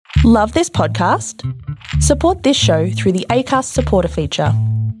Love this podcast? Support this show through the Acast supporter feature.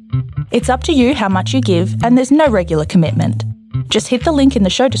 It's up to you how much you give, and there's no regular commitment. Just hit the link in the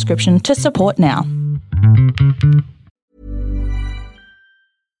show description to support now.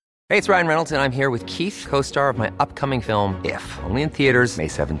 Hey, it's Ryan Reynolds, and I'm here with Keith, co-star of my upcoming film, If, only in theaters May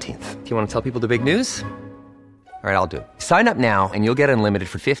 17th. Do you want to tell people the big news? All right, I'll do it. Sign up now and you'll get unlimited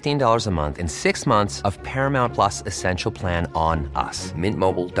for $15 a month and 6 months of Paramount Plus Essential Plan on us.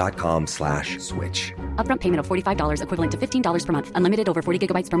 MintMobile.com/switch. Upfront payment of $45 equivalent to $15 per month. Unlimited over 40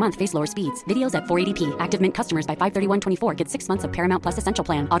 gigabytes per month. Face lower speeds. Videos at 480p. Active Mint customers by 531.24 get 6 months of Paramount Plus Essential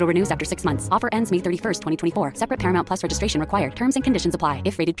Plan. Auto renews after 6 months. Offer ends May 31st, 2024. Separate Paramount Plus registration required. Terms and conditions apply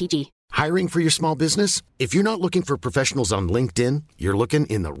if rated PG. Hiring for your small business? If you're not looking for professionals on LinkedIn, you're looking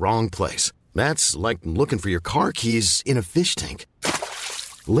in the wrong place. That's like looking for your car keys in a fish tank.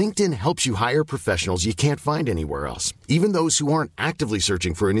 LinkedIn helps you hire professionals you can't find anywhere else, even those who aren't actively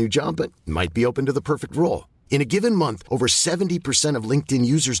searching for a new job but might be open to the perfect role. In a given month, over 70% of LinkedIn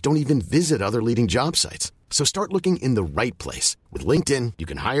users don't even visit other leading job sites. So start looking in the right place. With LinkedIn, you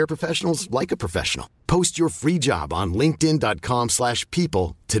can hire professionals like a professional. Post your free job on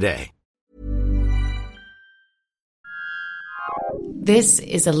linkedin.com/people today. This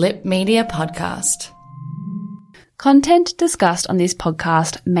is a Lip Media podcast. Content discussed on this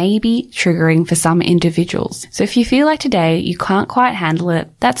podcast may be triggering for some individuals. So if you feel like today you can't quite handle it,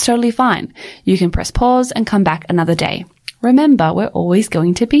 that's totally fine. You can press pause and come back another day. Remember, we're always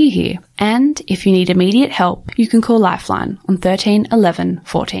going to be here. And if you need immediate help, you can call Lifeline on 13 11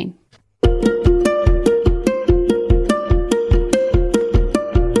 14.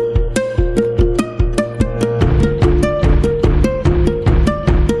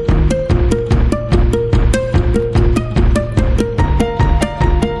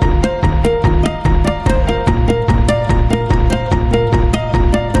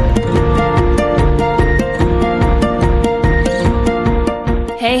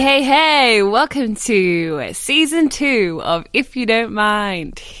 Hey, welcome to season 2 of If You Don't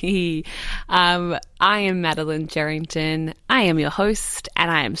Mind. I am Madeline Jerrington. I am your host, and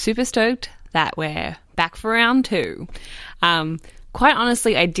I am super stoked that we're back for round 2. Quite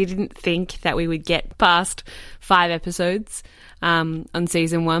honestly, I didn't think that we would get past 5 episodes on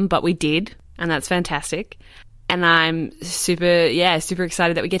season 1, but we did, and that's fantastic. And I'm super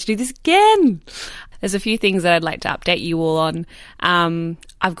excited that we get to do this again. There's a few things that I'd like to update you all on.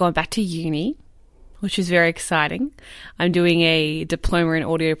 I've gone back to uni, which is very exciting. I'm doing a diploma in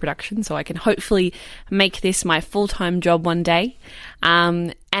audio production, so I can hopefully make this my full-time job one day.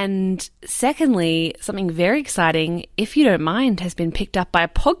 And secondly, something very exciting, If You Don't Mind, has been picked up by a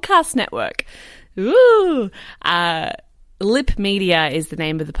podcast network. Ooh! Lip Media is the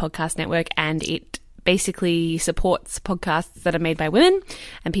name of the podcast network, and it basically supports podcasts that are made by women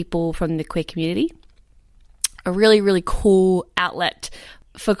and people from the queer community. A really, really cool outlet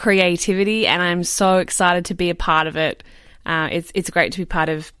for creativity, and I'm so excited to be a part of it. It's great to be part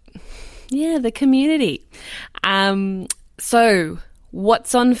of, the community. So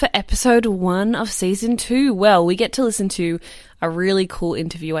what's on for episode 1 of season 2? Well, we get to listen to a really cool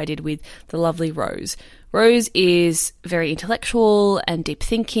interview I did with the lovely Rose. Rose is very intellectual and deep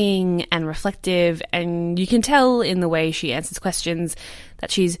thinking and reflective, and you can tell in the way she answers questions that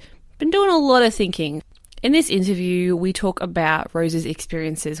she's been doing a lot of thinking. In this interview, we talk about Rose's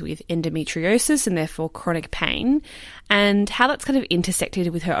experiences with endometriosis and therefore chronic pain, and how that's kind of intersected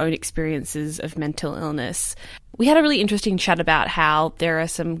with her own experiences of mental illness. We had a really interesting chat about how there are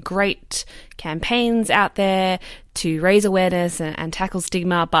some great campaigns out there to raise awareness and tackle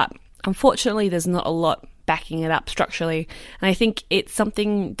stigma, but unfortunately there's not a lot backing it up structurally. And I think it's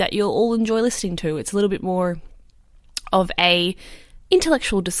something that you'll all enjoy listening to. It's a little bit more of a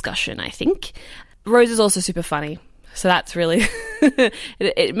intellectual discussion, I think. Rose is also super funny, so that's really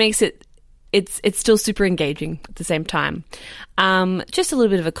it makes it's still super engaging at the same time. Just a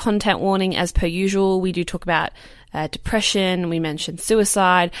little bit of a content warning, as per usual. We do talk about depression. We mentioned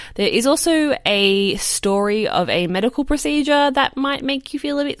suicide. There is also a story of a medical procedure that might make you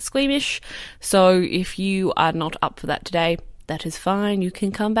feel a bit squeamish. So if you are not up for that today, that is fine. You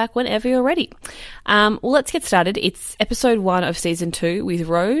can come back whenever you're ready. Well, let's get started. It's episode 1 of season 2 with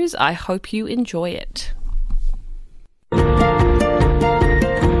Rose. I hope you enjoy it.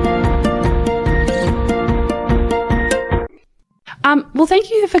 Well, thank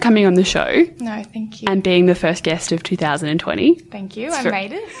you for coming on the show. No, thank you. And being the first guest of 2020. Thank you. I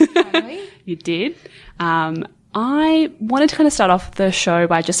made it, finally. You did. I wanted to kind of start off the show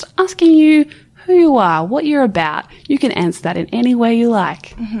by just asking you who you are, what you're about. You can answer that in any way you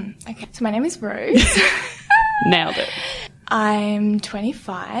like. Okay, so my name is Rose. Nailed it. I'm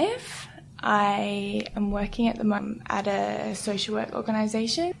 25. I am working at the moment at a social work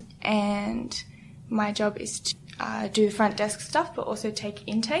organisation, and my job is to do the front desk stuff but also take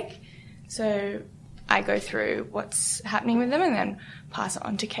intake. So I go through what's happening with them and then pass it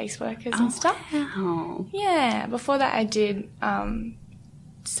on to caseworkers and stuff. Wow. Yeah. Before that I did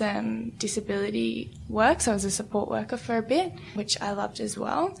some disability work, so I was a support worker for a bit, which I loved as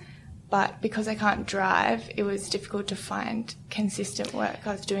well. But because I can't drive, it was difficult to find consistent work.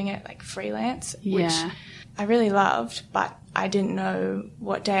 I was doing it like freelance, which I really loved, but I didn't know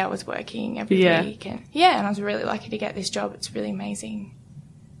what day I was working every week. And I was really lucky to get this job. It's really amazing.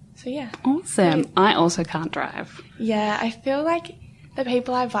 So yeah. Awesome. I also can't drive. Yeah, I feel like the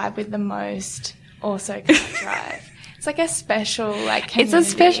people I vibe with the most also can't drive. It's like a special community. It's a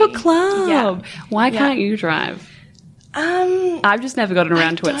special club. Yeah. Why can't you drive? I've just never gotten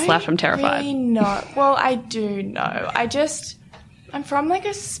around to it. / I'm terrified. Really know. Well, I do know. I'm from like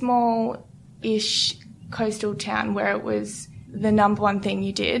a small-ish coastal town where it was the number one thing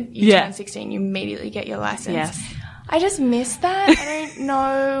you did. You turn 16, you immediately get your license. Yes. I just miss that. I don't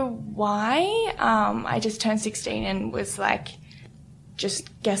know why. I just turned 16 and was like, just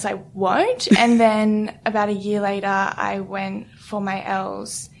guess I won't. And then about a year later, I went for my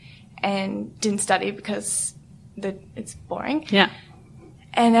L's and didn't study because it's boring. Yeah.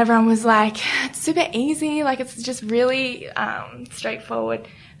 And everyone was like, it's super easy. Like, it's just really straightforward.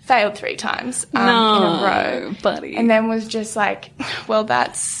 Failed 3 times in a row. Buddy. And then was just like, well,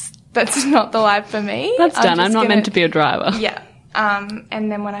 that's not the life for me. That's done. I'm not meant to be a driver. Yeah.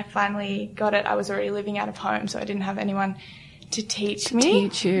 And then when I finally got it, I was already living out of home, so I didn't have anyone to teach me.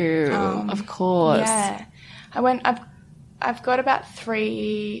 Teach you, of course. Yeah. I've got about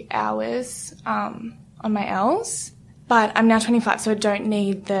 3 hours on my L's, but I'm now 25, so I don't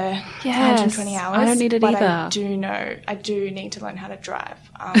need the 120 hours. I don't need it either. I do need to learn how to drive,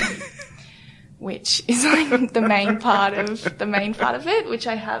 which is like the main part of it, which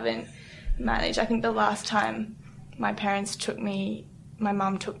I haven't managed. I think the last time my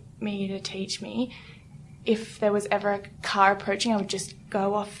mum took me to teach me, if there was ever a car approaching, I would just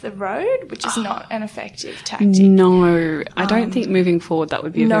go off the road, which is not an effective tactic. No, I don't think moving forward that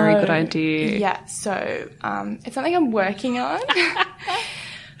would be a very good idea. Yeah, so it's something I'm working on.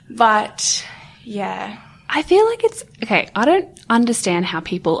 But, yeah. I feel like okay, I don't understand how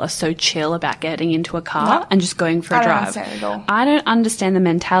people are so chill about getting into a car and just going for a drive. I don't understand it at all. I don't understand the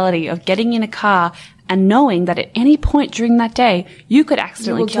mentality of getting in a car and knowing that at any point during that day you could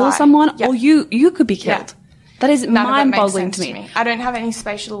accidentally kill someone or you could be killed. Yeah. That is mind-boggling to me. I don't have any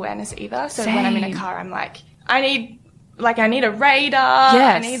spatial awareness either, so when I'm in a car I'm like, I need a radar,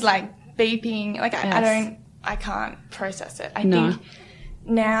 I need like beeping, I can't process it. I think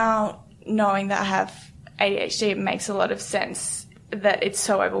now knowing that I have ADHD, it makes a lot of sense that it's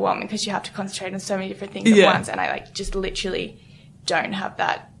so overwhelming because you have to concentrate on so many different things at once, and I just literally don't have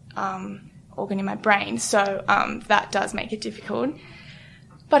that organ in my brain, so that does make it difficult.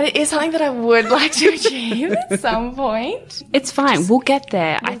 But it is something that I would like to achieve at some point. It's fine. We'll get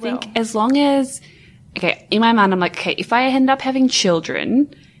there. I think as long as, in my mind I'm like, okay, if I end up having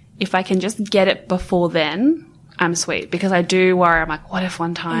children, if I can just get it before then, I'm sweet. Because I do worry, I'm like, what if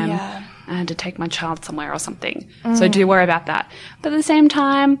one time I had to take my child somewhere or something? So I do worry about that. But at the same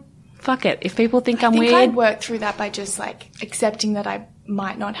time, fuck it. If people think I'm weird. I'd work through that by just accepting that I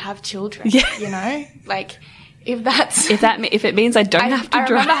might not have children, you know? If it means I don't have to drive.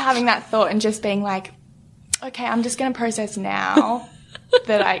 I remember having that thought and just being like, okay, I'm just going to process now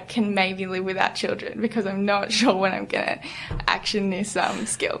that I can maybe live without children because I'm not sure when I'm going to action this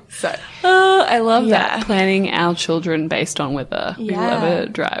skill. So, I love that, planning our children based on whether we will ever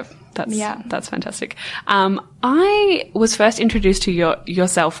drive. That's fantastic. I was first introduced to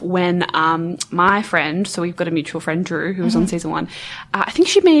yourself when my friend, so we've got a mutual friend, Drew, who was on season 1. I think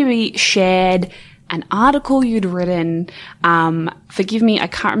she maybe shared an article you'd written. Forgive me, I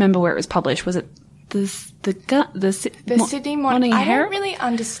can't remember where it was published. Was it the Sydney Morning Herald? I don't really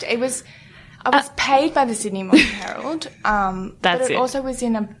understand. I was paid by the Sydney Morning Herald. But it also was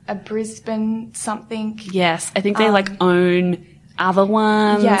in a Brisbane something. Yes, I think they own other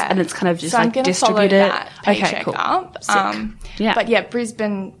ones, and it's kind of just I'm gonna distributed. Follow that paycheck cool. up. But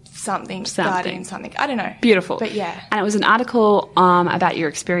Brisbane something, Guardian something. I don't know. Beautiful. But and it was an article about your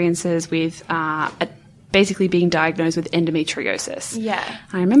experiences with basically being diagnosed with endometriosis. Yeah.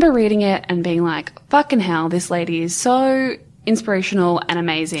 I remember reading it and being like, fucking hell, this lady is so inspirational and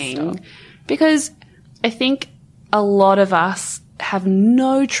amazing. Because I think a lot of us have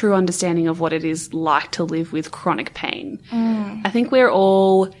no true understanding of what it is like to live with chronic pain. I think we're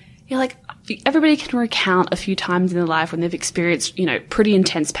all, everybody can recount a few times in their life when they've experienced, you know, pretty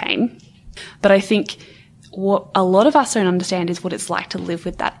intense pain. But I think what a lot of us don't understand is what it's like to live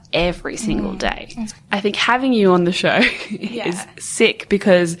with that every single day. I think having you on the show is sick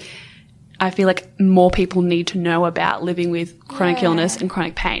because I feel like more people need to know about living with chronic illness and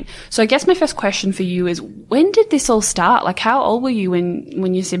chronic pain. So I guess my first question for you is, when did this all start? Like, how old were you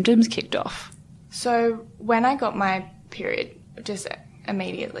when your symptoms kicked off? So when I got my period, just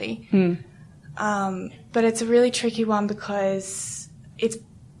immediately. But it's a really tricky one because it's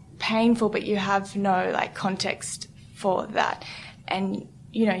painful, but you have no, like, context for that. And,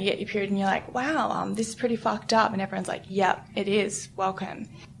 you know, you get your period and you're like, wow, this is pretty fucked up. And everyone's like, yep, it is. Welcome.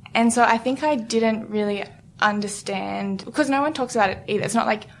 And so I think I didn't really understand, because no one talks about it either. It's not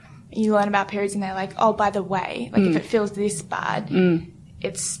like you learn about periods and they're like, oh, by the way, like if it feels this bad,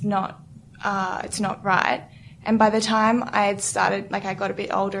 it's not right. And by the time I had started, like I got a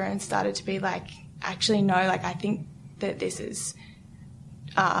bit older and started to be like, actually no, like I think that this is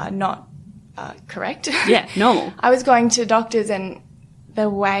not correct. Yeah, normal. I was going to doctors, and the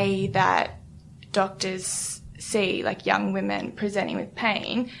way that doctors see like young women presenting with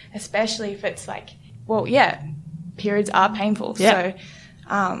pain, especially if it's like, well, yeah, periods are painful. Yeah. So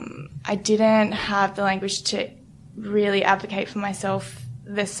I didn't have the language to really advocate for myself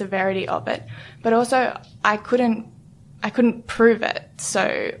the severity of it, but also I couldn't prove it.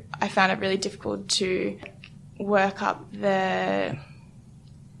 So I found it really difficult to work up the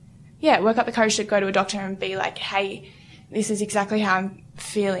courage to go to a doctor and be like, hey, this is exactly how I'm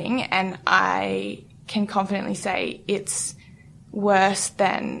feeling, and I can confidently say it's worse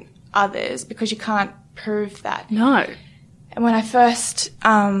than others, because you can't prove that. No. And when I first,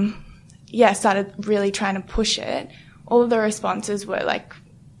 started really trying to push it, all of the responses were like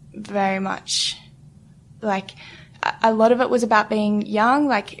very much like, a lot of it was about being young,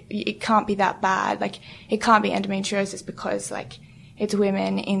 like it can't be that bad, like it can't be endometriosis because like it's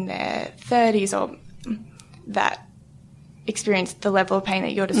women in their 30s or that experience the level of pain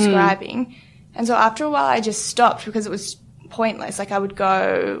that you're describing. And so after a while I just stopped because it was pointless. Like I would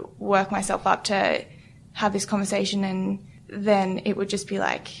go work myself up to have this conversation, and then it would just be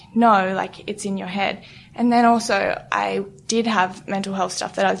like, no, like it's in your head. And then also I did have mental health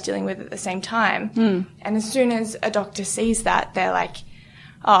stuff that I was dealing with at the same time. And as soon as a doctor sees that, they're like,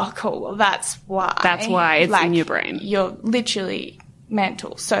 oh, cool, well, that's why. That's why it's like, in your brain. You're literally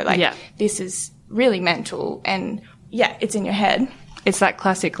mental. So like this is really mental, and yeah, it's in your head. It's that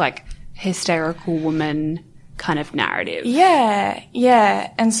classic like hysterical woman kind of narrative.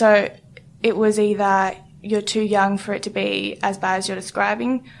 Yeah. And so it was either you're too young for it to be as bad as you're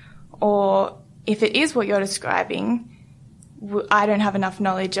describing, or if it is what you're describing, I don't have enough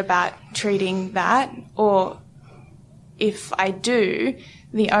knowledge about treating that, or if I do,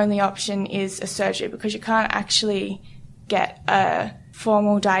 the only option is a surgery, because you can't actually get a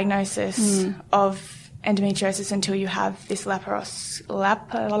formal diagnosis of endometriosis until you have this laparoscopy.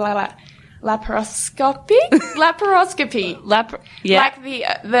 Like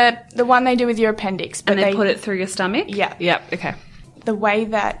the one they do with your appendix. But and they put it through your stomach? Yeah. Yeah, okay. The way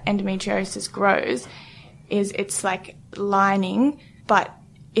that endometriosis grows is it's like lining, but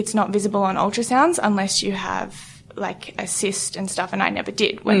it's not visible on ultrasounds unless you have like a cyst and stuff, and I never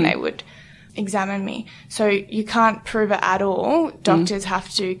did when they would examine me. So you can't prove it at all. Doctors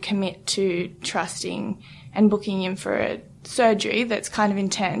have to commit to trusting and booking in for a surgery that's kind of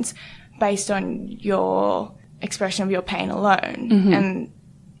intense based on your expression of your pain alone. And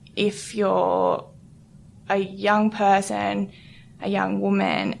if you're a young person, a young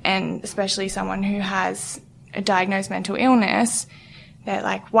woman, and especially someone who has a diagnosed mental illness, they're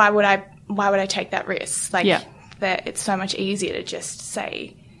like, why would I take that risk? Like, that it's so much easier to just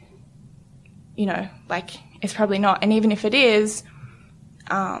say, you know, like, it's probably not. And even if it is,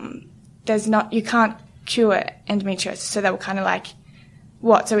 you can't cure endometriosis. So they were kind of like,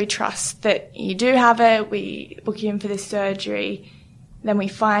 what? So we trust that you do have it, we book you in for this surgery, then we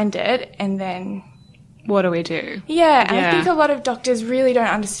find it, and then what do we do? Yeah, and I think a lot of doctors really don't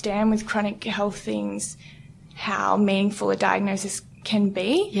understand with chronic health things how meaningful a diagnosis can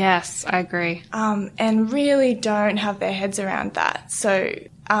be. Yes, I agree. And really don't have their heads around that. So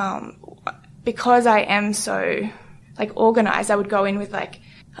because I am so like organised, I would go in with like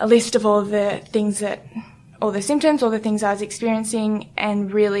a list of all the symptoms, all the things I was experiencing,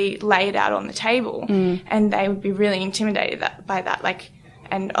 and really lay it out on the table. And they would be really intimidated by that. Like,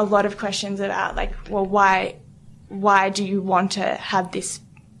 and a lot of questions about like, well, why do you want to have this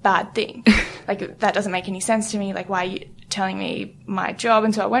bad thing? Like, that doesn't make any sense to me. Like, why are you telling me my job?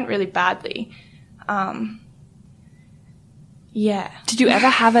 And so it went really badly. Yeah. Did you ever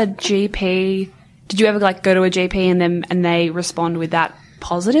have a GP? Did you ever like go to a GP and they respond with that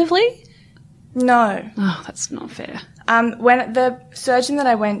positively? No. Oh, that's not fair. When the surgeon that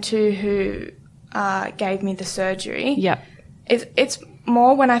I went to who gave me the surgery, it's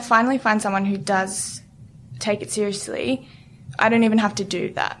more when I finally find someone who does take it seriously, I don't even have to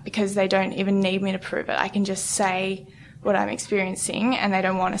do that because they don't even need me to prove it. I can just say what I'm experiencing and they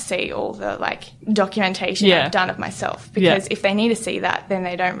don't want to see all the like documentation I've done of myself because if they need to see that, then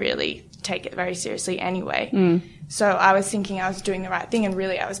they don't really take it very seriously anyway. So I was thinking I was doing the right thing and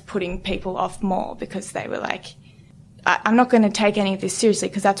really I was putting people off more because they were like, I'm not going to take any of this seriously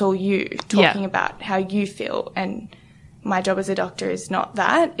because that's all you talking about how you feel, and my job as a doctor is not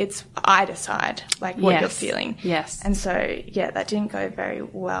that. It's I decide like what you're feeling. Yes. And so, that didn't go very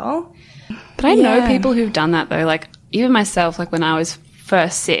well. But I know people who've done that though. Like even myself, like when I was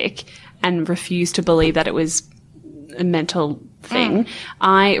first sick and refused to believe that it was a mental thing,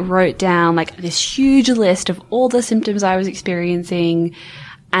 I wrote down like this huge list of all the symptoms I was experiencing.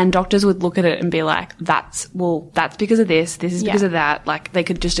 And doctors would look at it and be like, that's because of this is because of that. Like they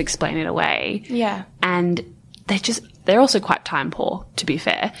could just explain it away. Yeah. And they're also quite time poor, to be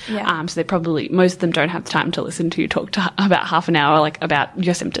fair. Yeah. So they probably, most of them don't have the time to listen to you talk to about half an hour, like about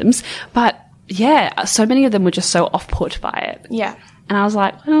your symptoms. But yeah, so many of them were just so off-put by it. Yeah. And I was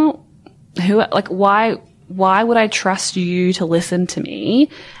like, well, why would I trust you to listen to me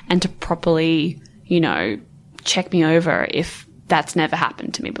and to properly, check me over if that's never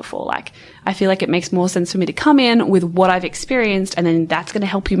happened to me before? Like, I feel like it makes more sense for me to come in with what I've experienced and then that's going to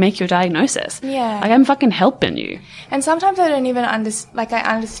help you make your diagnosis. Yeah. Like, I'm fucking helping you. And sometimes I don't even I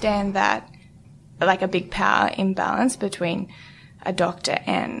understand that, like, a big power imbalance between a doctor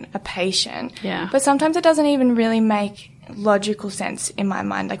and a patient. Yeah. But sometimes it doesn't even really make logical sense in my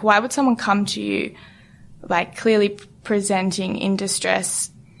mind. Like, why would someone come to you, like, clearly presenting in distress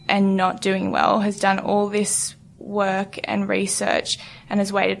and not doing well, has done all this work and research and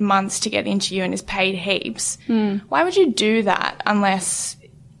has waited months to get into you and is paid heaps. Why would you do that unless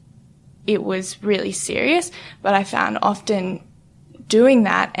it was really serious? But I found often doing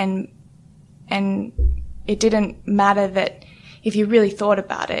that and it didn't matter that if you really thought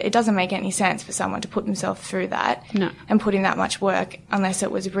about it, it doesn't make any sense for someone to put themselves through that and put in that much work unless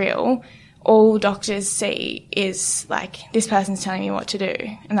it was real. All doctors see is like, this person's telling me what to do,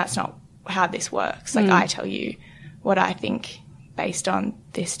 and that's not how this works. Like, I tell you what I think based on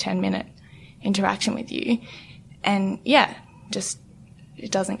this 10-minute interaction with you. And, just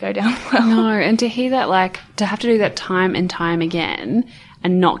it doesn't go down well. No, and to hear that, like, to have to do that time and time again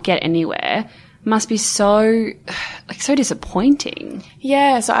and not get anywhere must be so disappointing.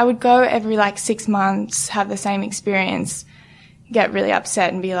 Yeah, so I would go every, 6 months, have the same experience, get really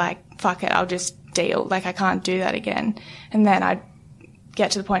upset and be like, fuck it, I'll just deal. Like, I can't do that again. And then I'd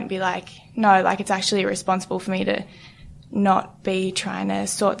get to the point and be like, no, like, it's actually irresponsible for me to not be trying to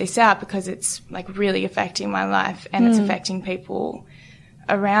sort this out because it's, really affecting my life and it's affecting people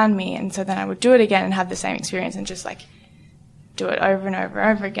around me. And so then I would do it again and have the same experience and just, do it over and over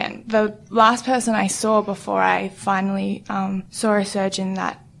and over again. The last person I saw before I finally saw a surgeon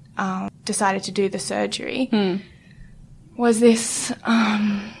that decided to do the surgery was this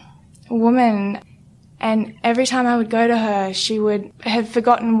woman, and every time I would go to her, she would have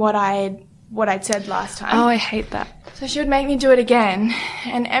forgotten what I'd said last time. Oh, I hate that. So she would make me do it again,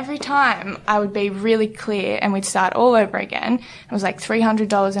 and every time I would be really clear and we'd start all over again. It was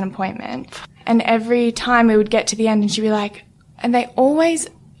 $300 an appointment. And every time we would get to the end and she'd be like, and they always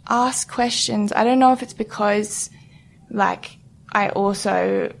ask questions. I don't know if it's because, I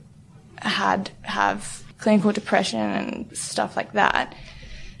also have clinical depression and stuff like that.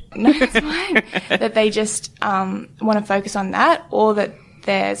 No, it's fine. That they just want to focus on that, or that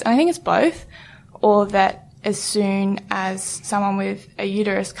and I think it's both, or that as soon as someone with a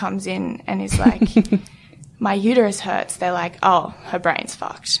uterus comes in and is like, my uterus hurts, they're like, oh, her brain's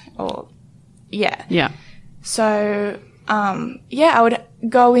fucked, or, Yeah. So, I would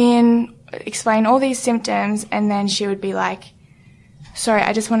go in, explain all these symptoms, and then she would be like, sorry,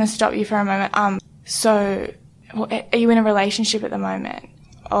 I just want to stop you for a moment. So, are you in a relationship at the moment?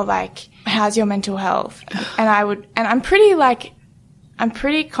 Or how's your mental health? And I'm pretty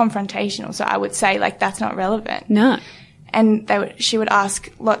confrontational, so I would say that's not relevant. No. And she would ask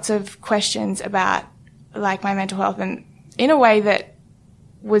lots of questions about my mental health, and in a way that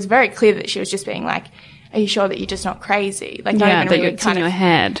was very clear that she was just being like, are you sure that you're just not crazy? Not even that really it's in your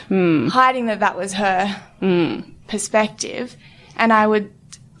head. Hiding that was her perspective. And I would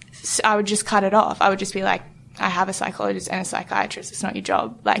just cut it off. I would just be like, I have a psychologist and a psychiatrist. It's not your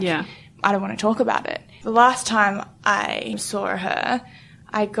job. I don't want to talk about it. the last time I saw her,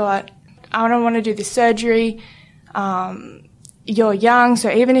 I don't want to do this surgery. You're young,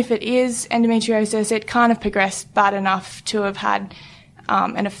 so even if it is endometriosis, it can't have progressed bad enough to have had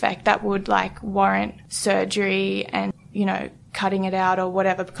an effect that would like warrant surgery and, you know, cutting it out or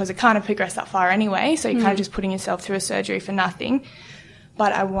whatever, because it can't have progressed that far anyway. So you're kind of just putting yourself through a surgery for nothing.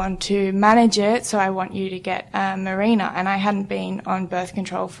 But I want to manage it, so I want you to get a Mirena. And I hadn't been on birth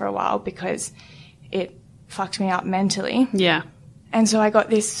control for a while because it fucked me up mentally. Yeah. And so I got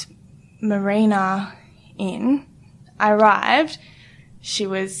this Mirena in. I arrived. She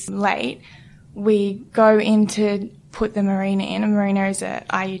was late. We go in to put the Mirena in. A Mirena is a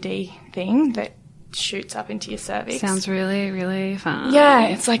IUD thing that shoots up into your cervix. Sounds really, really fun. Yeah,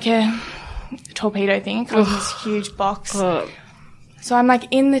 it's like a torpedo thing. It comes in this huge box. So I'm like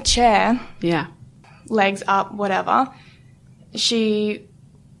in the chair. Yeah. Legs up, whatever.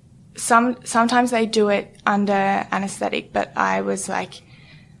 Sometimes they do it under anaesthetic, but I was like,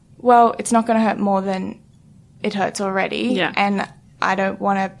 well, it's not going to hurt more than it hurts already. Yeah. And I don't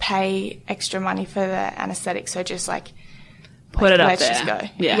want to pay extra money for the anaesthetic, so just like put it up let's there. Just go.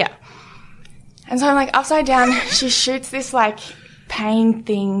 Yeah. And so I'm like upside down. She shoots this like pain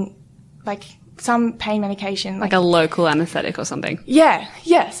thing, like some pain medication. Like a local anaesthetic or something. Yeah.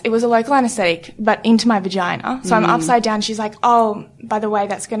 Yes. It was a local anaesthetic, but into my vagina. So I'm upside down. She's like, oh, by the way,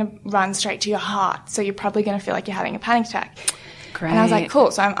 that's going to run straight to your heart. So you're probably going to feel like you're having a panic attack. Great. And I was like,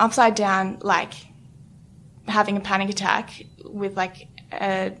 cool. So I'm upside down, like having a panic attack with like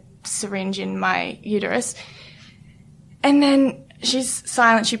a syringe in my uterus. And then she's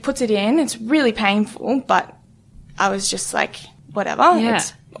silent. She puts it in. It's really painful, but I was just like, whatever. Yeah.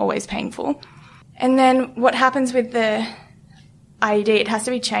 It's always painful. And then what happens with the IUD, it has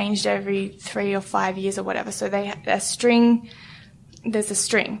to be changed every 3 or 5 years or whatever. So there's a string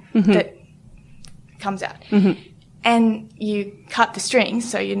that comes out. And you cut the string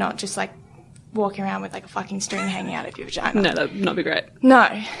so you're not just like walking around with like a fucking string hanging out of your vagina. No, that would not be great.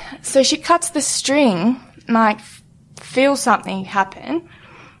 No. So she cuts the string and I like feel something happen.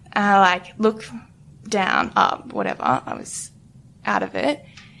 And I like look down, up, whatever. I was out of it.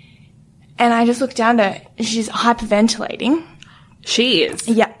 And I just look down to her. She's hyperventilating. She is?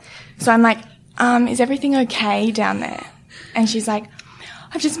 Yeah. So I'm like, is everything okay down there? And she's like,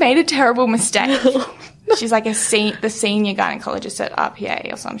 I've just made a terrible mistake. She's like the senior gynecologist at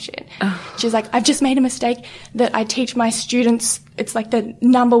RPA or some shit. She's like, I've just made a mistake that I teach my students. It's like the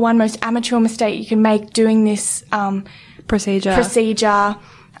number one most amateur mistake you can make doing this procedure.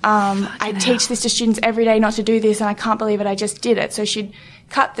 I teach this to students every day not to do this, and I can't believe it. I just did it. So she'd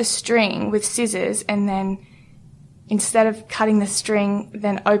cut the string with scissors, and then instead of cutting the string,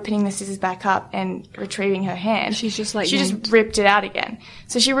 then opening the scissors back up and retrieving her hand, she's just like, she just ripped it out again.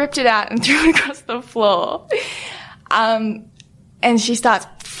 So she ripped it out and threw it across the floor. And she starts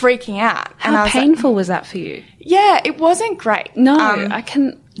freaking out. How painful was that for you? Yeah, it wasn't great. No, I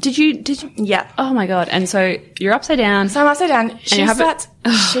can. Did you? Yeah. Oh my God. And so you're upside down. So I'm upside down. She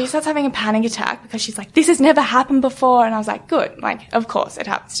starts having a panic attack because she's like, this has never happened before. And I was like, good. Like, of course it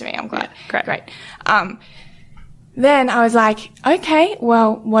happens to me. I'm glad. Yeah, great. Then I was like, okay,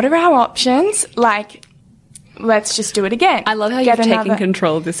 well, what are our options? Like, let's just do it again. I love how you're taking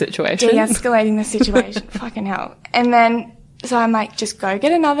control of the situation. De-escalating the situation. Fucking hell. And then, so I'm like, just go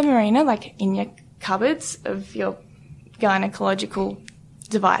get another Mirena, like in your cupboards of your gynecological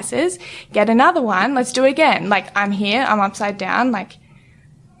devices. Get another one. Let's do it again. Like, I'm here. I'm upside down. Like,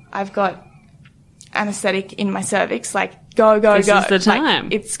 I've got anesthetic in my cervix. Like, go. This is the time.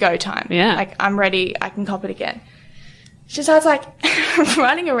 Like, it's go time. Yeah. Like, I'm ready. I can cop it again. She starts like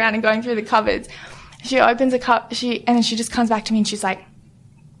running around and going through the cupboards. She opens a cup, and then she just comes back to me and she's like,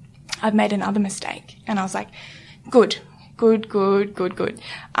 I've made another mistake. And I was like, good.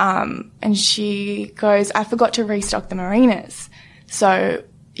 And she goes, I forgot to restock the Mirenas. So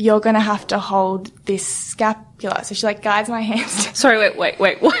you're going to have to hold this scapula. So she like guides my hands. Sorry,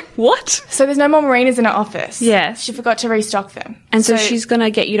 wait. What? So there's no more Mirenas in her office. Yes. She forgot to restock them. And so she's going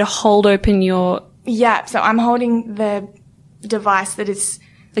to get you to hold open your... Yeah. So I'm holding the device that is...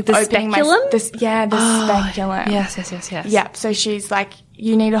 Like the speculum? The speculum. Yes. Yeah. So she's like,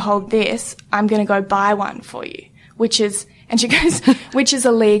 you need to hold this. I'm going to go buy one for you, and she goes, which is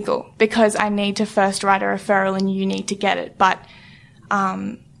illegal because I need to first write a referral and you need to get it. But,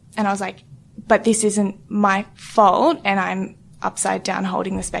 and I was like, but this isn't my fault and I'm upside down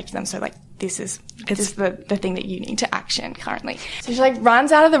holding the speculum. So like, this is the thing that you need to action currently. So she like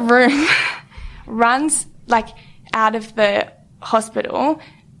runs out of the room, runs like out of the hospital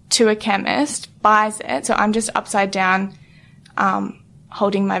to a chemist, buys it. So I'm just upside down,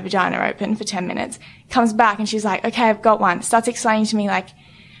 holding my vagina open for 10 minutes, comes back and she's like, okay, I've got one. Starts explaining to me like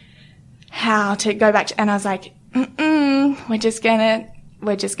how to go back to, and I was like, we're just gonna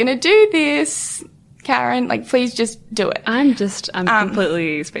do this, Karen. Like, please just do it. I'm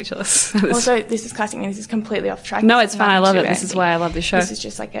completely speechless. Also, this is classic me. This is completely off track. No, it's fine. I love it. This is why I love this show. This is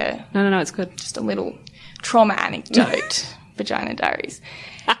just like No, it's good. Just a little trauma anecdote, Vagina Diaries.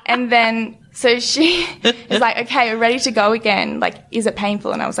 And then, so she is like, okay, we're ready to go again. Like, is it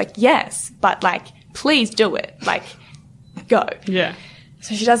painful? And I was like, yes, but like, please do it. Like, go. Yeah.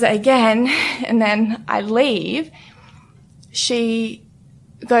 So she does it again, and then I leave. She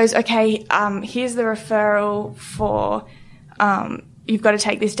goes, okay, here's the referral for, you've got to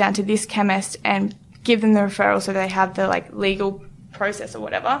take this down to this chemist and give them the referral so they have the like legal process or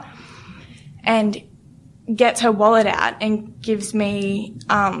whatever, and gets her wallet out and gives me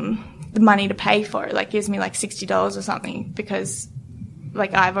the money to pay for it, like gives me like $60 or something, because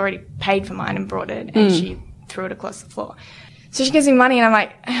like I've already paid for mine and brought it, and she threw it across the floor. So she gives me money and I'm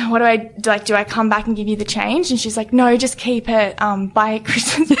like, what do I do? Like, do I come back and give you the change? And she's like, no, just keep it, buy a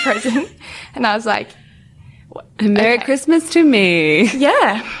Christmas present. And I was like, Merry Christmas to me.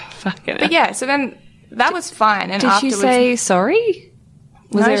 Yeah. Fucking But yeah, so then that was fine. And did she say sorry?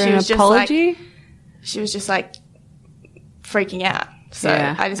 Was there an apology? She was just like freaking out. So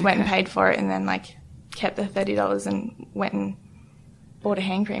I just went and paid for it, and then like kept the $30 and went and bought a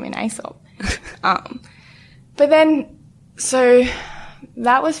hand cream in ASOP. But then, so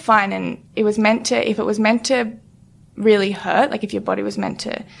that was fine, and it was meant to, if it was meant to really hurt, like if your body was meant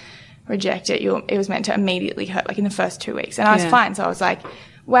to reject it, it was meant to immediately hurt, like in the first 2 weeks. And I was fine. So I was like,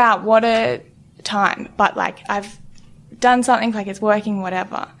 wow, what a time. But like, I've done something, like it's working,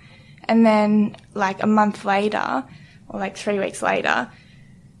 whatever. And then like a month later, or like 3 weeks later,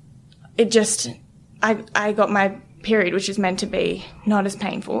 it just, I got my period, which is meant to be not as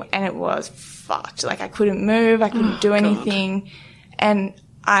painful, and it was fucked. Like I couldn't move, I couldn't do anything. God. And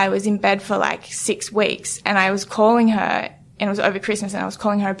I was in bed for like 6 weeks, and I was calling her, and it was over Christmas, and I was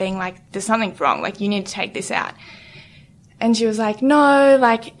calling her being like, there's something wrong, like you need to take this out. And she was like, no,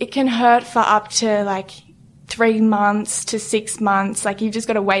 like it can hurt for up to like 3 months to 6 months, like you've just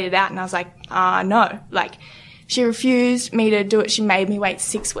got to wait it out. And I was like, no. Like she refused me to do it. She made me wait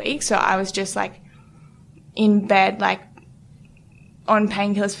 6 weeks. So I was just like in bed, like on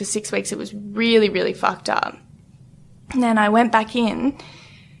painkillers for 6 weeks. It was really, really fucked up. And then I went back in,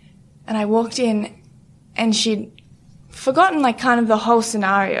 and I walked in, and she'd forgotten like kind of the whole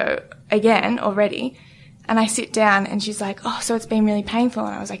scenario again already. And I sit down, and she's like, oh, so it's been really painful.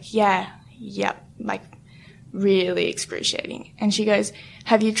 And I was like, yep, like really excruciating. And she goes,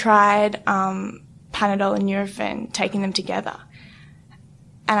 have you tried Panadol and Nurofen, taking them together?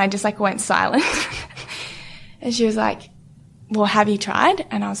 And I just like went silent. And she was like, well, have you tried?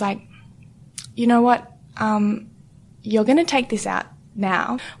 And I was like, you know what? You're going to take this out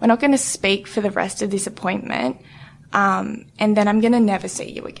now. We're not going to speak for the rest of this appointment. And then I'm going to never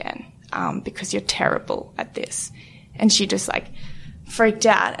see you again, because you're terrible at this. And she just like freaked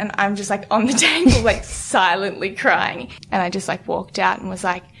out, and I'm just like on the table, like silently crying. And I just like walked out and was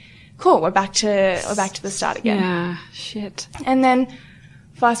like, cool, we're back to the start again. Yeah, shit. And then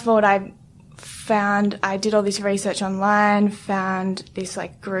fast forward, I did all this research online, found this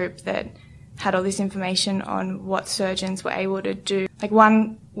like group that had all this information on what surgeons were able to do. Like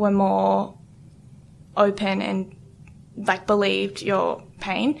one were more open and like believed your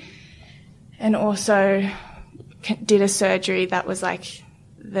pain, and also did a surgery that was like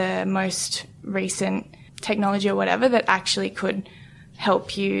the most recent technology or whatever that actually could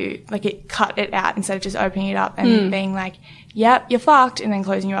help you, like it cut it out instead of just opening it up and being like, yep, you're fucked, and then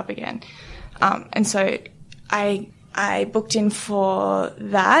closing you up again. And so I booked in for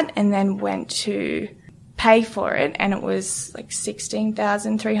that, and then went to pay for it, and it was like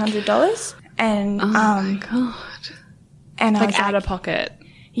 $16,300. And oh my god! And like I was out of pocket.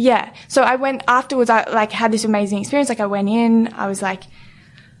 Yeah. So I went afterwards. I like had this amazing experience. Like I went in. I was like,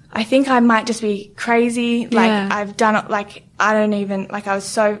 I think I might just be crazy. Like I've done it. Like I don't even like. I was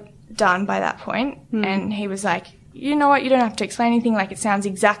so done by that point. And he was like, you know what? You don't have to explain anything. Like it sounds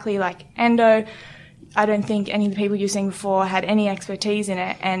exactly like endo. I don't think any of the people you've seen before had any expertise in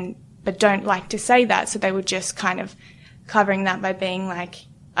it, but don't like to say that. So they were just kind of covering that by being like,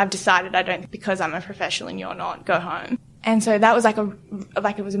 I've decided I don't, because I'm a professional and you're not, go home. And so that was like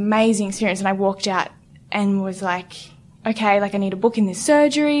it was an amazing experience. And I walked out and was like, okay, like I need to book in this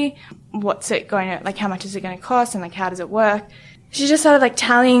surgery. What's it going to, like how much is it going to cost, and like how does it work? She just started like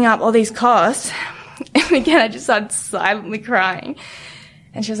tallying up all these costs. And again, I just started silently crying.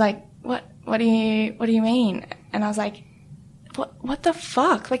 And she was like, what do you mean? And I was like, what the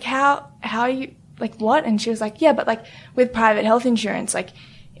fuck? Like, how are you, like, what? And she was like, yeah, but, like, with private health insurance, like,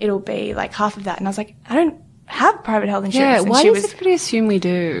 it'll be, like, half of that. And I was like, I don't have private health insurance. Yeah, and why does everybody assume we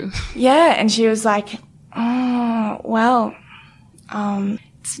do? Yeah, and she was like, oh, well,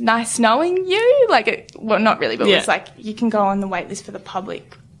 it's nice knowing you. Like, well, not really, but it was like, you can go on the wait list for the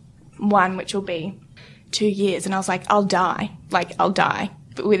public one, which will be 2 years. And I was like, I'll die. Like, I'll die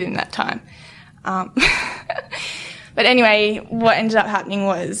within that time. But anyway, what ended up happening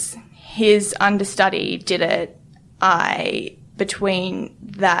was his understudy did it. Between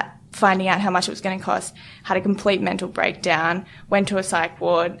that, finding out how much it was going to cost, had a complete mental breakdown, went to a psych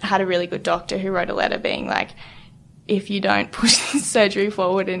ward, had a really good doctor who wrote a letter being like, if you don't push this surgery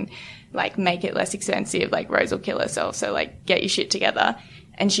forward and, like, make it less expensive, like, Rose will kill herself, so, like, get your shit together.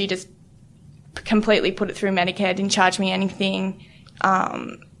 And she just completely put it through Medicare, didn't charge me anything.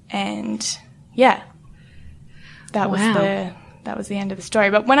 And, yeah, that was the end of the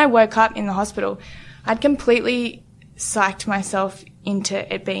story. But when I woke up in the hospital, I'd completely psyched myself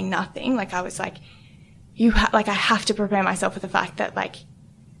into it being nothing. Like, I was like, I have to prepare myself for the fact that, like,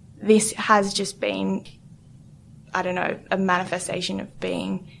 this has just been, I don't know, a manifestation of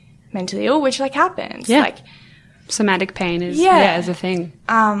being mentally ill, which, like, happens. Yeah. Like, somatic pain is a thing.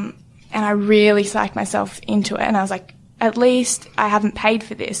 And I really psyched myself into it. And I was like, at least I haven't paid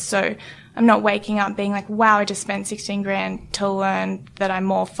for this. So I'm not waking up being like, wow, I just spent 16 grand to learn that I'm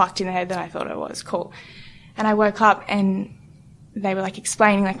more fucked in the head than I thought I was. Cool. And I woke up and they were, like,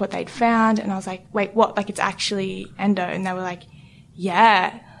 explaining, like, what they'd found. And I was like, wait, what? Like, it's actually endo. And they were like,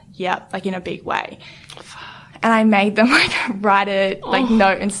 yeah, like, in a big way. And I made them, like, write a, like,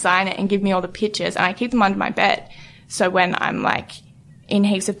 note and sign it and give me all the pictures. And I keep them under my bed. So when I'm, like, in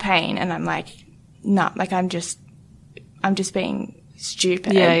heaps of pain and I'm like, nah, like, I'm just being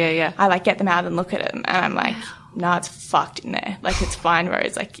stupid. Yeah. I, like, get them out and look at them. And I'm like, no, it's fucked in there. Like, it's fine,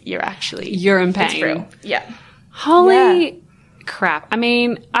 Rose. Like, you're in pain. It's real. Yeah. Holy crap. I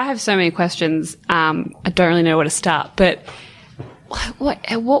mean, I have so many questions. I don't really know where to start, but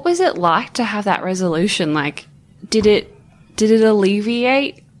what was it like to have that resolution? Like, did it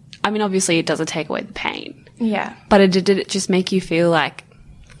alleviate? I mean, obviously it doesn't take away the pain. Yeah. But did it just make you feel, like,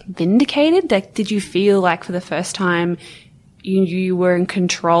 vindicated? Like, did you feel like for the first time you were in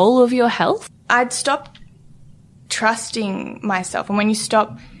control of your health? I'd stopped trusting myself. And when you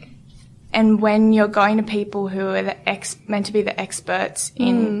stop, and when you're going to people who are meant to be the experts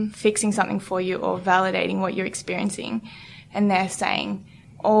in fixing something for you or validating what you're experiencing, and they're saying,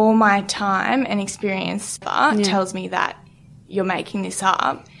 all my time and experience tells me that you're making this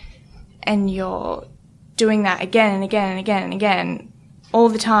up, and you're doing that again and again and again and again all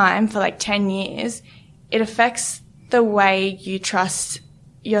the time for, like, 10 years, it affects the way you trust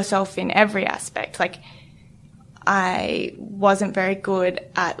yourself in every aspect. Like, I wasn't very good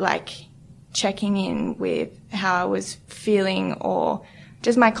at, like, checking in with how I was feeling or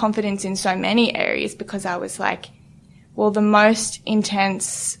just my confidence in so many areas, because I was like, well, the most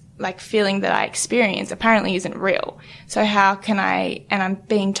intense, like, feeling that I experience apparently isn't real. So how can I, and I'm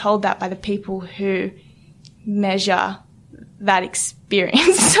being told that by the people who measure that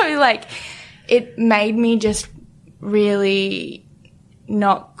experience. So, like, it made me just really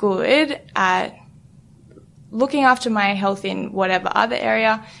not good at looking after my health in whatever other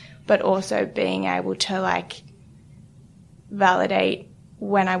area, but also being able to, like, validate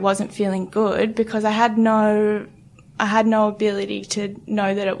when I wasn't feeling good, because I had no ability to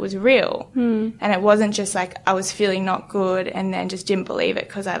know that it was real. And it wasn't just like I was feeling not good and then just didn't believe it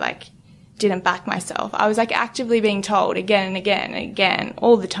because I, like, didn't back myself. I was, like, actively being told again and again and again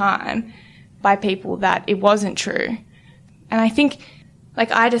all the time by people that it wasn't true. And I think,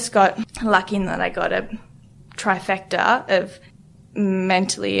 like, I just got lucky in that I got a trifecta of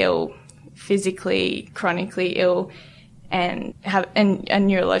mentally ill, physically, chronically ill, and have a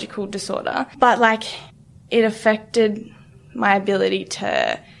neurological disorder. But, like, it affected my ability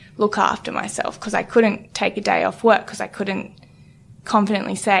to look after myself, because I couldn't take a day off work, because I couldn't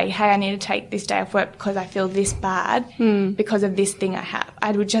confidently say, hey, I need to take this day off work because I feel this bad because of this thing I have.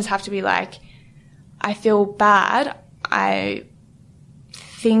 I would just have to be like, I feel bad. I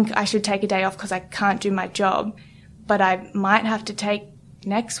think I should take a day off because I can't do my job, but I might have to take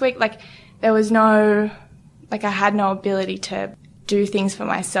next week. Like, there was no, like, I had no ability to do things for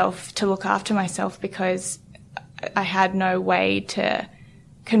myself, to look after myself, because I had no way to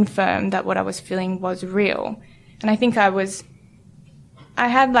confirm that what I was feeling was real. And I think I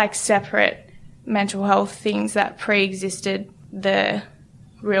had, like, separate mental health things that pre-existed the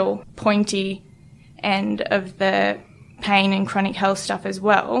real pointy end of the pain and chronic health stuff as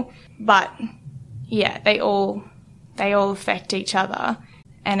well. But, yeah, they all they all affect each other,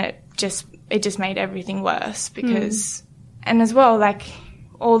 and it just made everything worse because, and as well, like,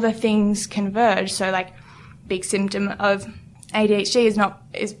 all the things converge. So, like, big symptom of ADHD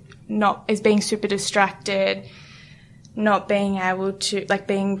is being super distracted, not being able to, like,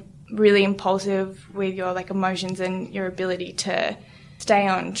 being really impulsive with your, like, emotions and your ability to stay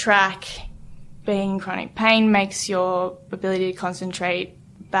on track. Being in chronic pain makes your ability to concentrate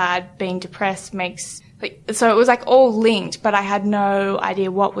bad. Being depressed makes, like, so it was, like, all linked, but I had no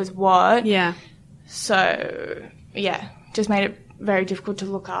idea what was what. Yeah. So, yeah, just made it very difficult to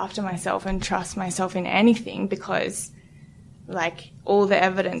look after myself and trust myself in anything because, like, all the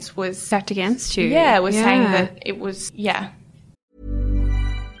evidence was stacked against you. Yeah, was saying that it was,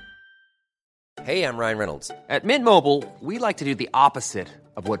 Hey, I'm Ryan Reynolds. At Mint Mobile, we like to do the opposite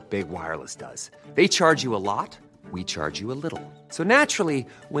of what Big Wireless does. They charge you a lot, we charge you a little. So naturally,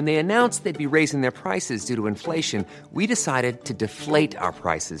 when they announced they'd be raising their prices due to inflation, we decided to deflate our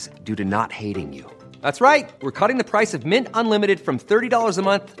prices due to not hating you. That's right. We're cutting the price of Mint Unlimited from $30 a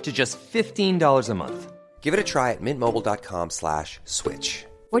month to just $15 a month. Give it a try at mintmobile.com/switch.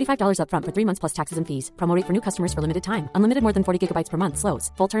 $45 up front for 3 months plus taxes and fees. Promo rate for new customers for limited time. Unlimited more than 40 gigabytes per month.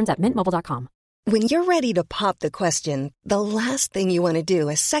 Slows full terms at mintmobile.com. When you're ready to pop the question, the last thing you want to do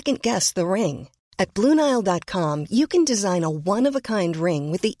is second-guess the ring. At BlueNile.com, you can design a one-of-a-kind ring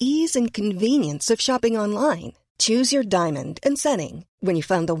with the ease and convenience of shopping online. Choose your diamond and setting. When you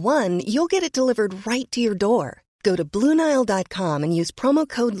find the one, you'll get it delivered right to your door. Go to BlueNile.com and use promo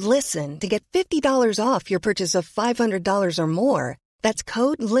code LISTEN to get $50 off your purchase of $500 or more. That's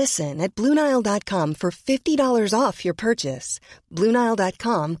code LISTEN at BlueNile.com for $50 off your purchase.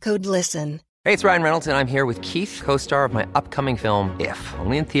 BlueNile.com, code LISTEN. Hey, it's Ryan Reynolds, and I'm here with Keith, co-star of my upcoming film, If,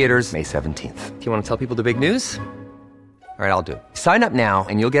 only in theaters May 17th. Do you want to tell people the big news? All right, I'll do it. Sign up now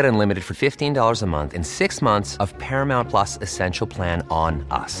and you'll get unlimited for $15 a month and 6 months of Paramount Plus Essential Plan on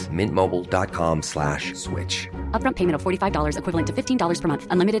us. MintMobile.com/switch. Upfront payment of $45 equivalent to $15 per month.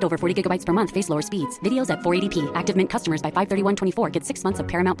 Unlimited over 40 gigabytes per month. Face lower speeds. Videos at 480p. Active Mint customers by 531.24 get 6 months of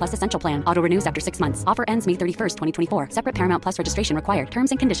Paramount Plus Essential Plan. Auto renews after 6 months. Offer ends May 31st, 2024. Separate Paramount Plus registration required. Terms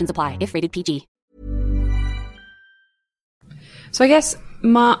and conditions apply if rated PG. So I guess,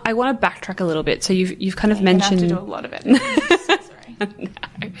 Ma, I want to backtrack a little bit. So you've kind of mentioned... I have to do a lot of it. Sorry. No,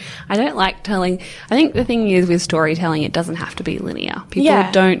 I don't like telling... I think the thing is with storytelling, it doesn't have to be linear. People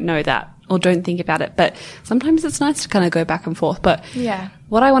don't know that or don't think about it. But sometimes it's nice to kind of go back and forth. But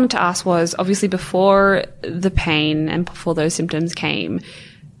what I wanted to ask was, obviously before the pain and before those symptoms came,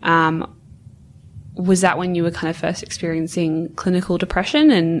 was that when you were kind of first experiencing clinical depression?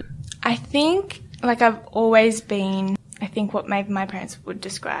 And I think, like, I've always been... I think what maybe my parents would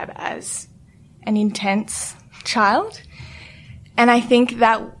describe as an intense child. And I think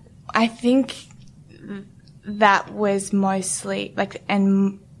that was mostly, like,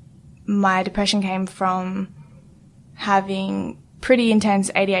 and my depression came from having pretty intense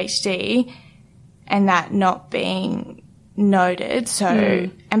ADHD and that not being noted. So,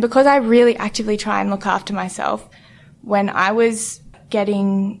 and because I really actively try and look after myself, when I was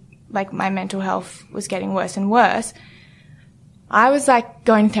getting, like, my mental health was getting worse and worse, I was, like,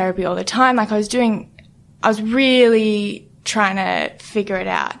 going to therapy all the time. Like, I was really trying to figure it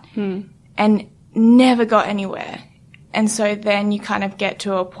out and never got anywhere. And so then you kind of get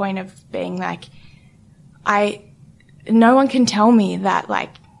to a point of being like, no one can tell me that,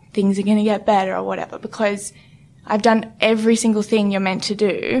 like, things are going to get better or whatever, because I've done every single thing you're meant to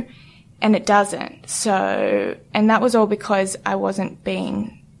do and it doesn't. So, and that was all because I wasn't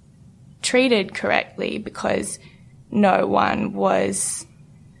being treated correctly, because no one was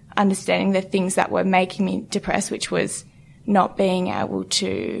understanding the things that were making me depressed, which was not being able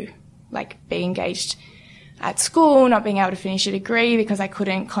to, like, be engaged at school, not being able to finish a degree because I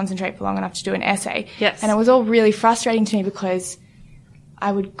couldn't concentrate for long enough to do an essay. Yes. And it was all really frustrating to me because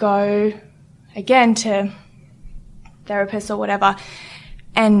I would go, again, to therapists or whatever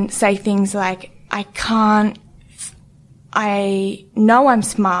and say things like, I know I'm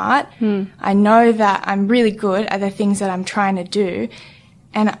smart. I know that I'm really good at the things that I'm trying to do.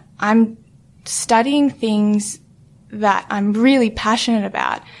 And I'm studying things that I'm really passionate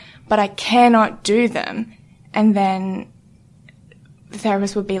about, but I cannot do them. And then the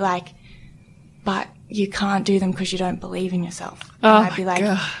therapist would be like, but you can't do them because you don't believe in yourself. Oh, and I'd be like,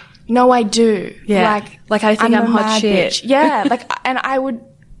 God. No, I do. Yeah. Like I think I'm hot shit. Bitch. Yeah. Like, and I would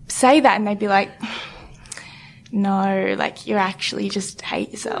say that and they'd be like, no, like, you actually just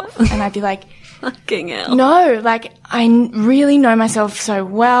hate yourself. And I'd be like, fucking hell. No, like, I really know myself so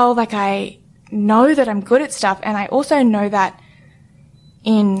well. Like, I know that I'm good at stuff. And I also know that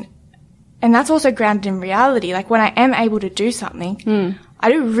in and that's also grounded in reality. Like, when I am able to do something,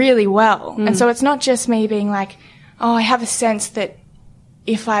 I do really well. And so it's not just me being like, oh, I have a sense that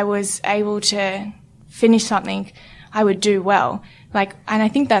if I was able to finish something, I would do well. Like, and I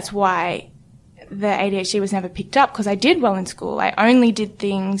think that's why the ADHD was never picked up, because I did well in school. I only did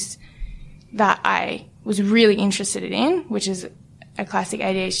things that I was really interested in, which is a classic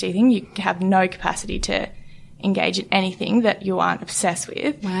ADHD thing. You have no capacity to engage in anything that you aren't obsessed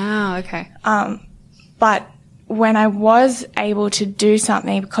with. Wow, okay. But when I was able to do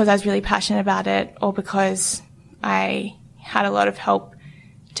something because I was really passionate about it, or because I had a lot of help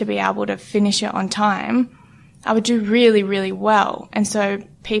to be able to finish it on time, I would do really, really well. And so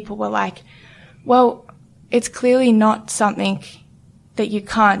people were like, well, it's clearly not something that you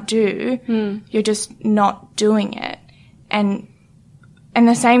can't do. You're just not doing it. And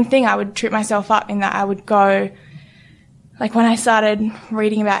the same thing, I would trip myself up in that I would go, like, when I started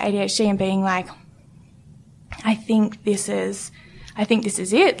reading about ADHD and being like, I think this is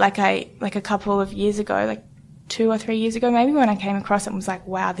it. Like, a couple of years ago, like 2 or 3 years ago maybe, when I came across it and was like,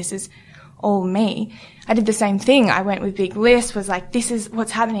 wow, this is all me. I did the same thing. I went with big lists, was like, this is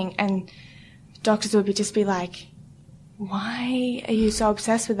what's happening. And doctors would just be like, why are you so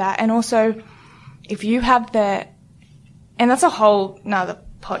obsessed with that? And also, if you have and that's a whole nother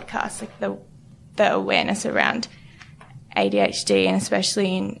podcast, like the awareness around ADHD, and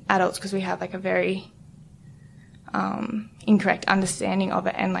especially in adults, because we have like a very incorrect understanding of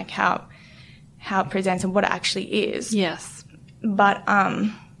it, and like how it presents and what it actually is. Yes. But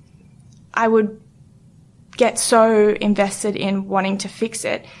I would get so invested in wanting to fix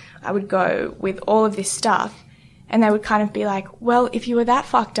it. I would go with all of this stuff, and they would kind of be like, well, if you were that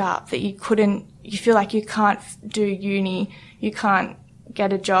fucked up that you feel like you can't do uni, you can't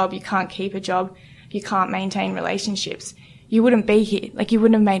get a job, you can't keep a job, you can't maintain relationships, you wouldn't be here. Like, you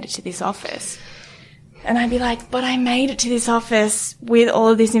wouldn't have made it to this office. And I'd be like, but I made it to this office with all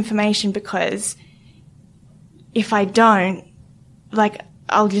of this information, because if I don't,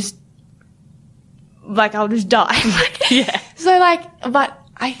 I'll just die. Yeah. So but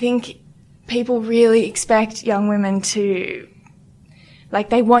I think people really expect young women to,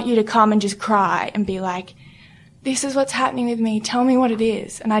 they want you to come and just cry and be like, this is what's happening with me, tell me what it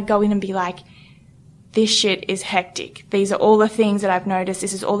is. And I'd go in and be like, this shit is hectic. These are all the things that I've noticed.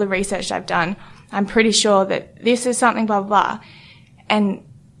 This is all the research I've done. I'm pretty sure that this is something, blah, blah, blah. And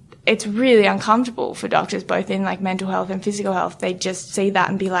it's really uncomfortable for doctors, both in mental health and physical health. They just see that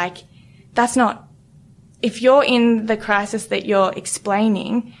and be like, that's not, if you're in the crisis that you're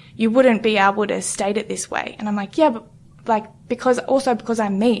explaining, you wouldn't be able to state it this way. And I'm like, yeah, but because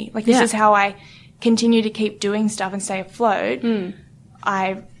I'm me. This is how I continue to keep doing stuff and stay afloat.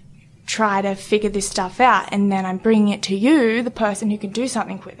 I try to figure this stuff out, and then I'm bringing it to you, the person who can do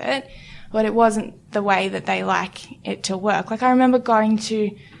something with it. But it wasn't the way that they like it to work. I remember going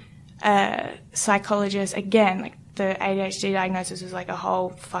to a psychologist again, the ADHD diagnosis was a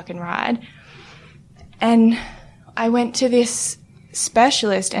whole fucking ride. And I went to this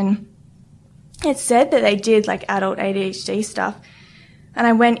specialist, and it said that they did adult ADHD stuff. And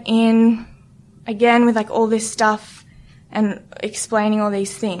I went in again with all this stuff and explaining all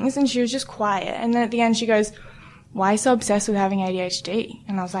these things, and she was just quiet. And then at the end she goes, why are you so obsessed with having ADHD?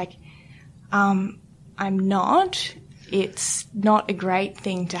 And I was like, I'm not. It's not a great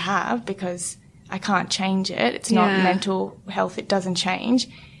thing to have because I can't change it. It's not mental health. It doesn't change.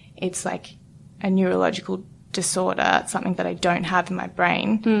 It's a neurological disorder. It's something that I don't have in my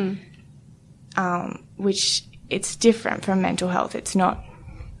brain, which it's different from mental health. It's not,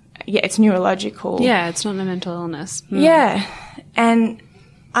 it's neurological. Yeah, it's not a mental illness. Yeah. And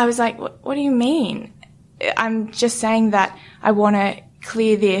I was like, what do you mean? I'm just saying that I want to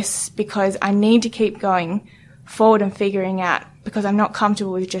clear this because I need to keep going forward and figuring out, because I'm not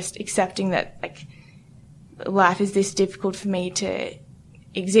comfortable with just accepting that life is this difficult for me to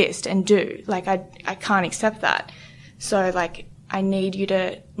exist and do. I can't accept that. So I need you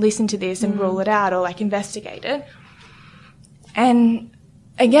to listen to this and rule it out, or investigate it. And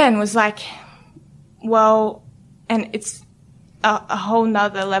again was well, and it's a whole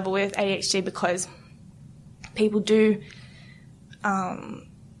nother level with ADHD, because people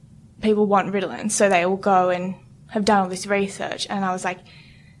want Ritalin, so they will go and have done all this research. And I was like,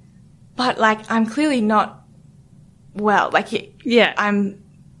 but I'm clearly not well. I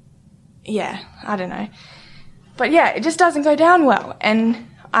don't know. But yeah, it just doesn't go down well. And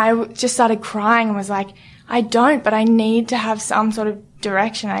I just started crying and was like, I don't, but I need to have some sort of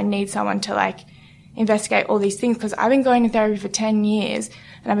direction. I need someone to investigate all these things, because I've been going to therapy for 10 years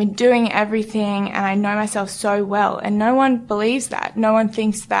and I've been doing everything and I know myself so well, and no one believes that. No one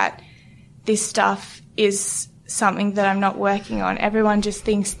thinks that this stuff is something that I'm not working on. Everyone just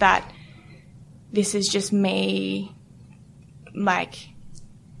thinks that this is just me, like,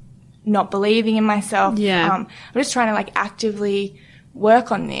 not believing in myself. Yeah. I'm just trying to, like, actively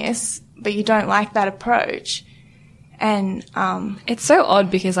work on this, but you don't like that approach. And it's so odd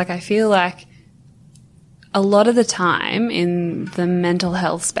because, like, I feel like a lot of the time in the mental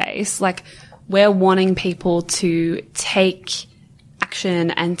health space, like, we're wanting people to take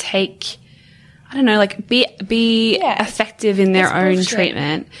action and take, I don't know, like, be effective in their own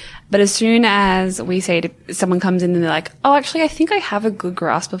treatment. But as soon as we say to someone comes in and they're like, oh, actually, I think I have a good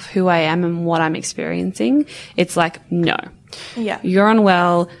grasp of who I am and what I'm experiencing, it's like, no. Yeah. You're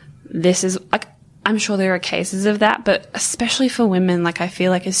unwell. This is, like, I'm sure there are cases of that, but especially for women, like, I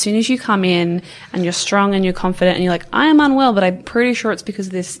feel like as soon as you come in and you're strong and you're confident and you're like, I am unwell, but I'm pretty sure it's because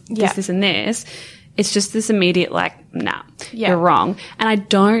of this, this, and this, it's just this immediate, like, nah, you're wrong. And I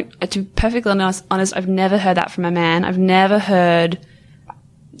don't, to be perfectly honest, I've never heard that from a man. I've never heard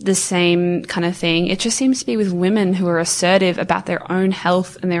the same kind of thing. It just seems to be with women who are assertive about their own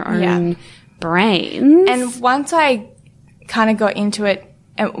health and their own brains. And once I kind of got into it,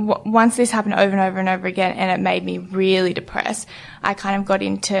 and once this happened over and over and over again, and it made me really depressed, I kind of got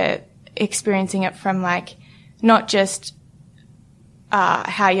into experiencing it from, like, not just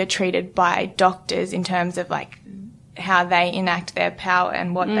how you're treated by doctors in terms of, like, how they enact their power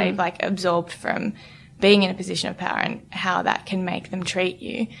and what they've, like, absorbed from being in a position of power and how that can make them treat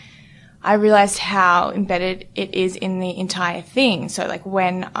you. I realized how embedded it is in the entire thing. So, like,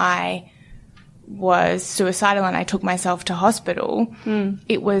 when I was suicidal and I took myself to hospital,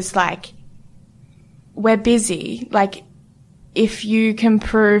 it was like, we're busy. Like, if you can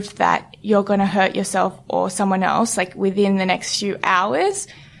prove that you're going to hurt yourself or someone else, like, within the next few hours,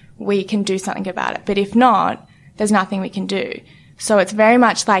 we can do something about it. But if not, there's nothing we can do. So it's very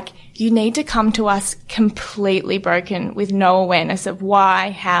much like, you need to come to us completely broken with no awareness of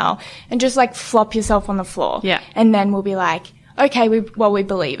why, how, and just, like, flop yourself on the floor. Yeah. And then we'll be like, okay, we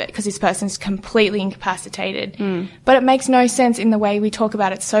believe it because this person's completely incapacitated. But it makes no sense in the way we talk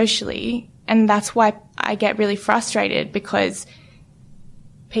about it socially. And that's why I get really frustrated, because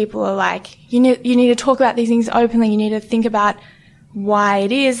people are like, you need to talk about these things openly. You need to think about why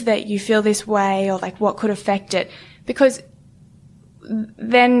it is that you feel this way, or, like, what could affect it. Because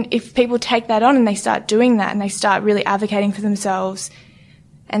then if people take that on and they start doing that and they start really advocating for themselves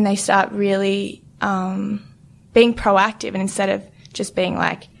and they start really being proactive, and instead of just being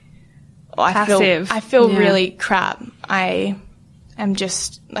like, oh, I feel really crap. I am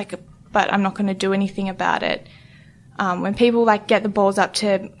just like, but I'm not going to do anything about it. When people, like, get the balls up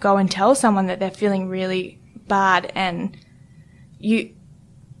to go and tell someone that they're feeling really bad, and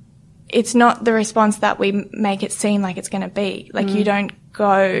it's not the response that we make it seem like it's going to be. Like, you don't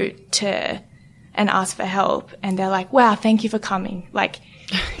go to and ask for help and they're like, wow, thank you for coming. Like,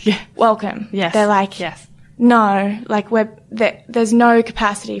 welcome. Yes. They're like, no, like, there's no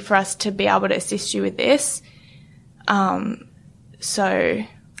capacity for us to be able to assist you with this.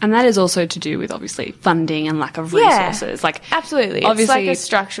 And that is also to do with, obviously, funding and lack of resources. Like, absolutely. Obviously, it's like a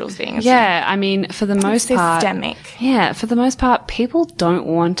structural thing. Yeah, I mean, for the most part, systemic. Yeah, for the most part, people don't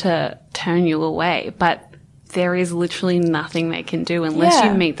want to turn you away, but there is literally nothing they can do unless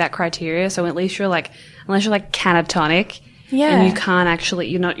you meet that criteria. So at least unless you're like catatonic, and you can't actually,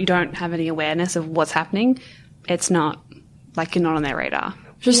 you don't have any awareness of what's happening, it's not, like, you're not on their radar.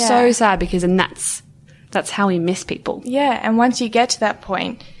 Which is so sad, because that's how we miss people. Yeah, and once you get to that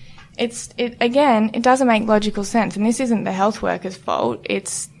point, it doesn't make logical sense. And this isn't the health workers' fault.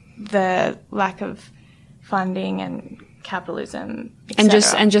 It's the lack of funding and capitalism,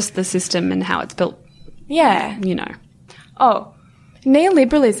 etc. And just the system and how it's built. Yeah. You know. Oh,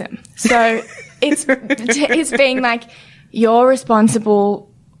 neoliberalism. So it's being like, you're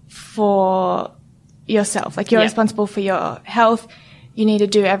responsible for yourself. Like, you're responsible for your health. You need to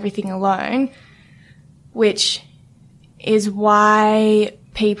do everything alone, which is why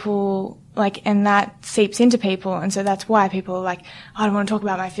people, like, and that seeps into people. And so that's why people are like, I don't want to talk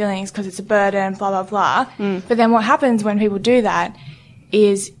about my feelings because it's a burden, blah, blah, blah. But then what happens when people do that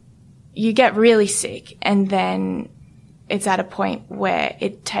is you get really sick, and then it's at a point where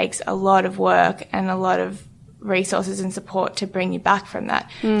it takes a lot of work and a lot of resources and support to bring you back from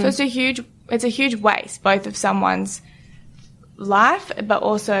that. So it's a huge waste, both of someone's life, but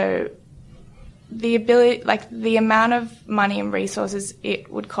also the ability, like, the amount of money and resources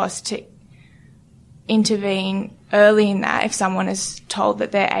it would cost to intervene early in that, if someone is told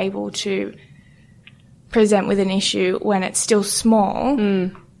that they're able to present with an issue when it's still small,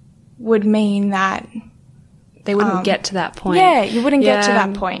 would mean that they wouldn't get to that point. Yeah, you wouldn't get to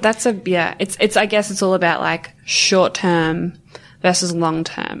that point. It's I guess it's all about like short term versus long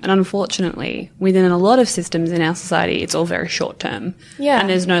term. And unfortunately, within a lot of systems in our society, it's all very short term. Yeah. And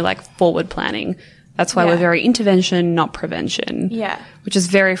there's no like forward planning. That's why we're very intervention, not prevention. Yeah. Which is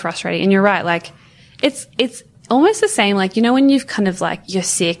very frustrating. And you're right, like it's almost the same, like, you know, when you've kind of like, you're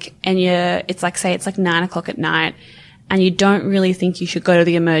sick and it's like, say it's like 9:00 at night and you don't really think you should go to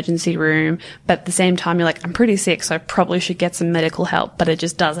the emergency room, but at the same time you're like, I'm pretty sick, so I probably should get some medical help, but it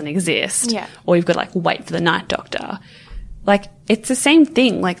just doesn't exist. Yeah. Or you've got to like wait for the night doctor. Like, it's the same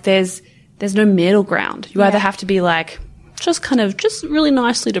thing. Like, there's no middle ground. You either have to be like, just really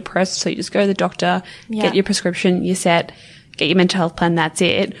nicely depressed, so you just go to the doctor, get your prescription, you're set, get your mental health plan, that's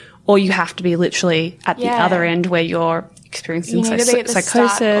it. Or you have to be literally at the other end where you're experiencing psychosis. You need to be at the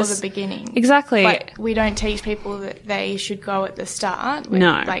start or the beginning. Exactly. But we don't teach people that they should go at the start.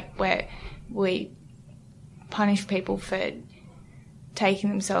 No. Like, where we punish people for taking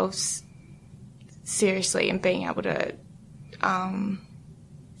themselves seriously and being able to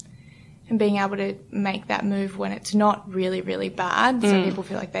make that move when it's not really, really bad. So people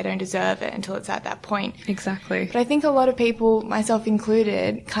feel like they don't deserve it until it's at that point. Exactly. But I think a lot of people, myself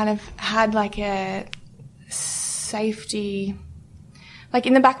included, kind of had like a safety, like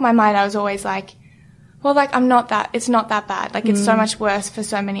in the back of my mind I was always like, well, like it's not that bad. Like it's so much worse for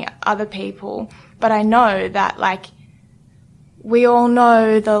so many other people. But I know that like we all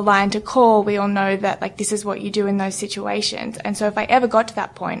know the line to call. We all know that, like, this is what you do in those situations. And so if I ever got to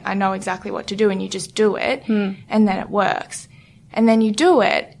that point, I know exactly what to do, and you just do it, and then it works. And then you do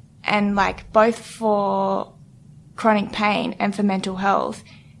it, and, like, both for chronic pain and for mental health,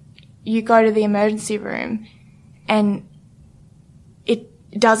 you go to the emergency room, and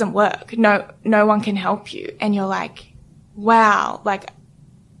it doesn't work. No one can help you. And you're like, wow, like,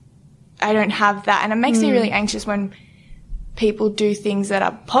 I don't have that. And it makes me really anxious when people do things that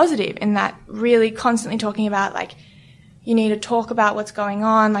are positive, in that really constantly talking about, like, you need to talk about what's going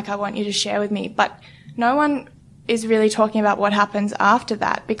on, like, I want you to share with me. But no one is really talking about what happens after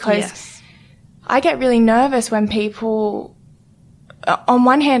that, because I get really nervous when people, on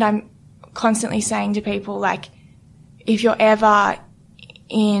one hand, I'm constantly saying to people, like, if you're ever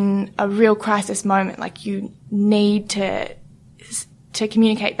in a real crisis moment, like, you need to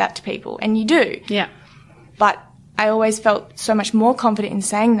communicate that to people, and you do. Yeah. But I always felt so much more confident in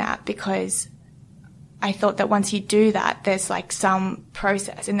saying that, because I thought that once you do that, there's like some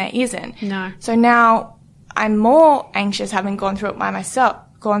process, and there isn't. No. So now I'm more anxious, having gone through it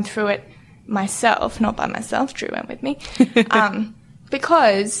myself, not by myself, Drew went with me,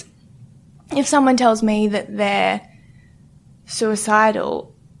 because if someone tells me that they're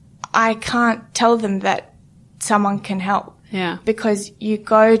suicidal, I can't tell them that someone can help. Yeah. Because you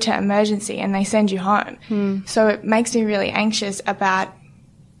go to emergency and they send you home. So it makes me really anxious about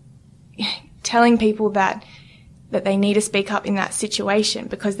telling people that they need to speak up in that situation,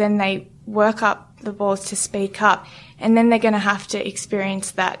 because then they work up the balls to speak up, and then they're going to have to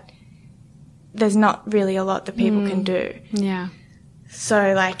experience that there's not really a lot that people can do. Yeah.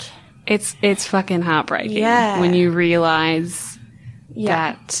 So, like, it's fucking heartbreaking. Yeah. When you realize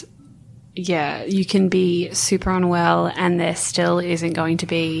that, you can be super unwell and there still isn't going to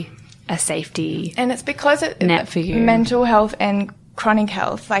be a safety and it's because net for you. Mental health and chronic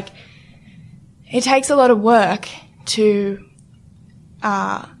health, like, it takes a lot of work to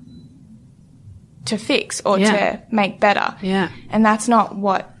fix or to make better. Yeah. And that's not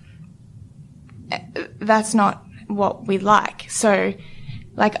what we like. So,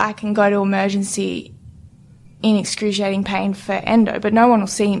 like, I can go to emergency in excruciating pain for endo, but no one will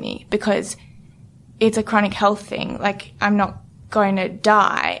see me because it's a chronic health thing. Like, I'm not going to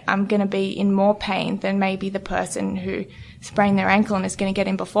die. I'm going to be in more pain than maybe the person who sprained their ankle and is going to get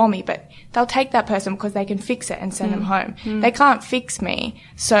in before me, but they'll take that person because they can fix it and send them home. They can't fix me,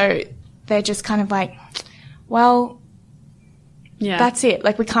 so they're just kind of like, well, that's it.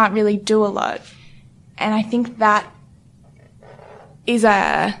 Like, we can't really do a lot. And I think that is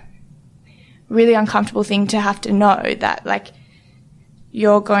a really uncomfortable thing to have to know, that, like,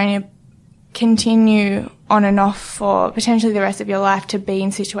 you're going to continue on and off for potentially the rest of your life to be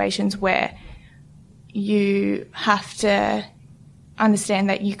in situations where you have to understand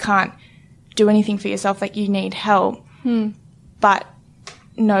that you can't do anything for yourself, like, you need help, but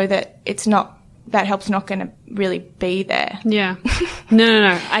know that it's not, that help's not going to really be there. Yeah.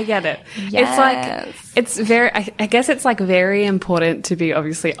 No, I get it. Yes. It's like, it's very, I guess it's like very important to be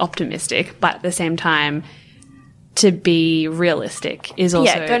obviously optimistic, but at the same time to be realistic is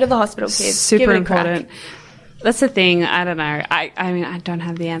also go to the hospital, kids. Super important. That's the thing. I don't know. I mean, I don't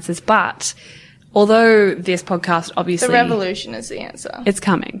have the answers, but although this podcast obviously... The revolution is the answer. It's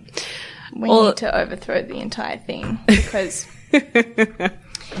coming. We need to overthrow the entire thing because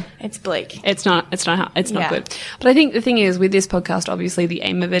it's bleak. It's not good. But I think the thing is, with this podcast, obviously the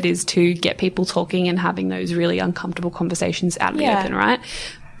aim of it is to get people talking and having those really uncomfortable conversations out in the open, right?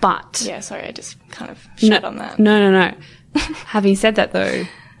 But... Yeah, sorry, I just kind of shut on that. No. Having said that, though,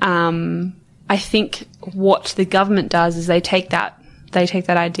 I think what the government does is they take that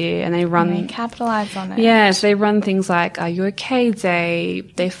idea and they run... And they capitalise on it. Yeah, so they run things like Are You OK Day.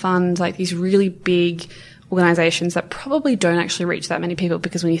 They fund like these really big organisations that probably don't actually reach that many people,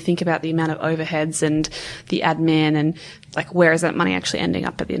 because when you think about the amount of overheads and the admin and like where is that money actually ending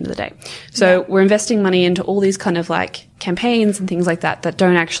up at the end of the day. So we're investing money into all these kind of like campaigns and things like that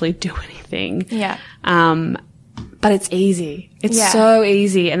don't actually do anything. Yeah. But it's easy. It's so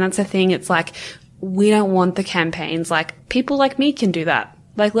easy. And that's the thing. It's like, we don't want the campaigns. Like, people like me can do that.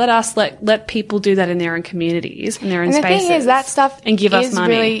 Like, let people do that in their own communities, in their own spaces. And the thing is, that stuff and give us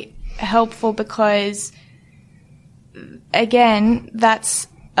money. Is really helpful because, again, that's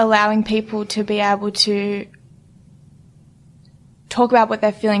allowing people to be able to talk about what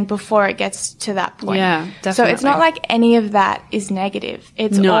they're feeling before it gets to that point. Yeah, definitely. So it's not like any of that is negative.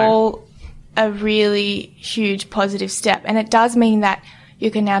 It's all a really huge positive step. And it does mean that you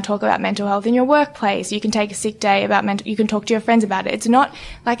can now talk about mental health in your workplace. You can take a sick day you can talk to your friends about it. It's not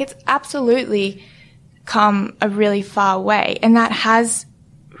like, it's absolutely come a really far way. And that has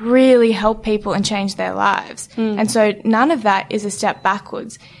really helped people and changed their lives. And so none of that is a step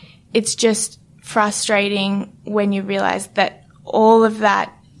backwards. It's just frustrating when you realize that all of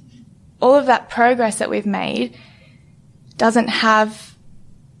that progress that we've made doesn't have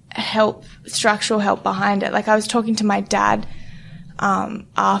structural help behind it. Like, I was talking to my dad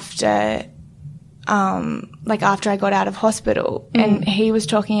after I got out of hospital, and he was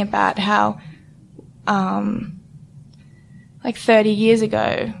talking about how 35 years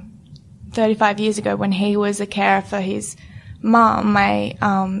ago, when he was a carer for his mum, my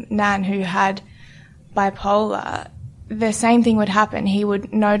nan, who had bipolar, the same thing would happen. He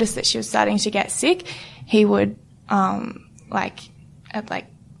would notice that she was starting to get sick. He would at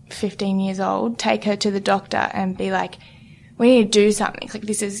 15 years old, take her to the doctor and be like, we need to do something. Like,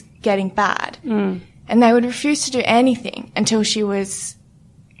 this is getting bad. And they would refuse to do anything until she was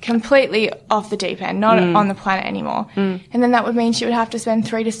completely off the deep end, not on the planet anymore. And then that would mean she would have to spend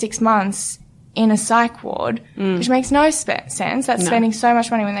 3 to 6 months in a psych ward, which makes no sense. That's spending so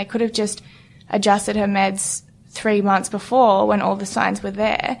much money when they could have just adjusted her meds 3 months before when all the signs were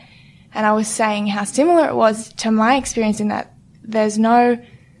there. And I was saying how similar it was to my experience in that there's no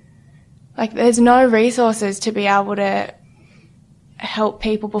resources to be able to help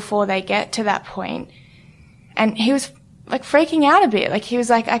people before they get to that point. And he was like freaking out a bit. Like, he was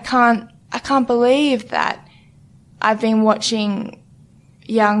like, I can't believe that I've been watching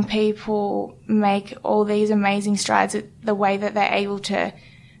young people make all these amazing strides at the way that they're able to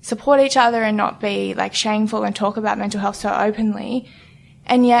support each other and not be like shameful and talk about mental health so openly.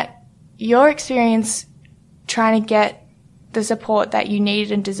 And yet your experience trying to get the support that you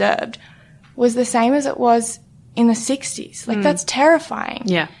needed and deserved was the same as it was in the 60s. Like, that's terrifying.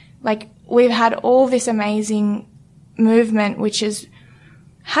 Yeah. Like, we've had all this amazing movement, which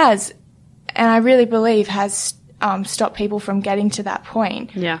has, and I really believe has stopped people from getting to that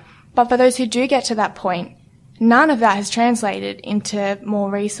point. Yeah. But for those who do get to that point, none of that has translated into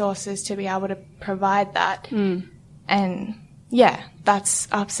more resources to be able to provide that. And yeah, that's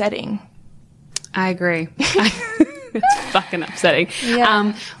upsetting. I agree. It's fucking upsetting.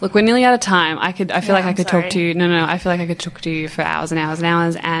 Yeah. Look, we're nearly out of time. I feel like I could talk to you. No, I feel like I could talk to you for hours and hours and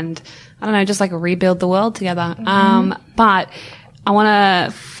hours, and I don't know, just like rebuild the world together. But I want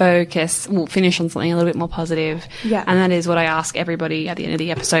to finish on something a little bit more positive. Yeah. And that is what I ask everybody at the end of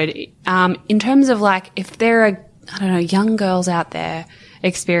the episode. In terms of like, if there are, I don't know, young girls out there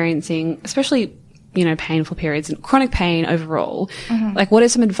experiencing, especially, you know, painful periods and chronic pain overall, like, what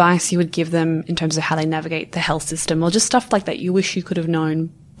is some advice you would give them in terms of how they navigate the health system, or just stuff like that you wish you could have known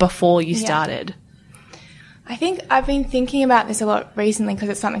before you started? I think I've been thinking about this a lot recently because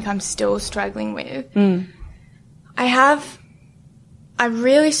it's something I'm still struggling with. I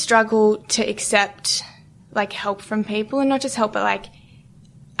really struggle to accept, like, help from people, and not just help, but, like,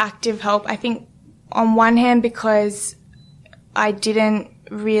 active help. I think on one hand, because I didn't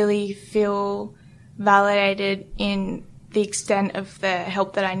really feel validated in the extent of the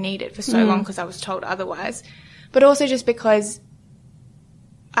help that I needed for so long because I was told otherwise, but also just because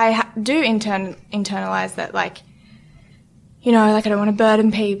I do internalize that, like, you know, like, I don't want to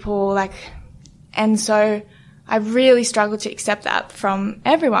burden people, like, and so I really struggled to accept that from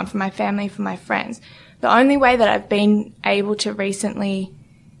everyone, from my family, from my friends. The only way that I've been able to recently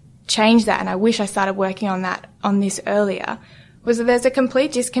change that, and I wish I started working on this earlier, was that there's a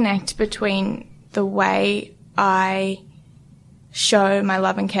complete disconnect between the way I show my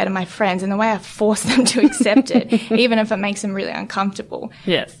love and care to my friends and the way I force them to accept it, even if it makes them really uncomfortable.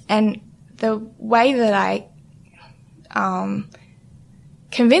 Yes. And the way that I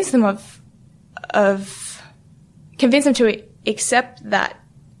convince them to accept that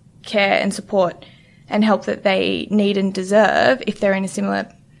care and support and help that they need and deserve if they're in a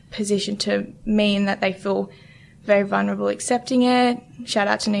similar position to me, and that they feel very vulnerable accepting it, shout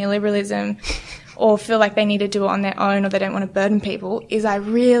out to neoliberalism, or feel like they need to do it on their own or they don't want to burden people, is I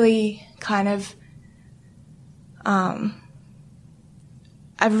really kind of I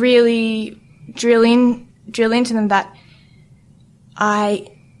really drill into them that I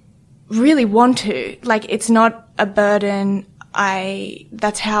really want to. Like, it's not a burden.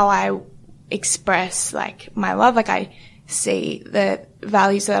 That's how I express, like, my love. Like, I see the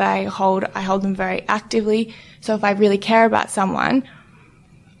values that I hold them very actively. So if I really care about someone,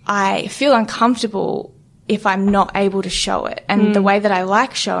 I feel uncomfortable if I'm not able to show it. And the way that I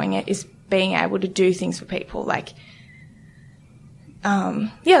like showing it is being able to do things for people, like,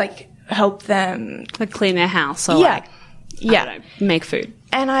 like help them. Like clean their house or I don't know, make food.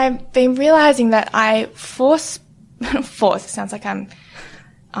 And I've been realizing that I force, it sounds like I'm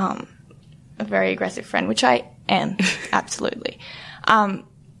a very aggressive friend, which I am, absolutely.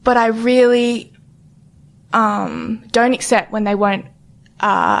 But I really don't accept when they won't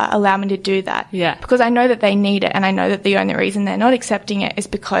allow me to do that. Yeah. Because I know that they need it, and I know that the only reason they're not accepting it is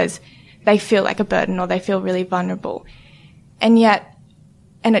because they feel like a burden or they feel really vulnerable. And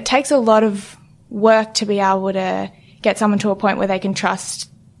it takes a lot of work to be able to get someone to a point where they can trust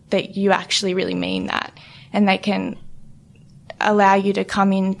that you actually really mean that, and they can allow you to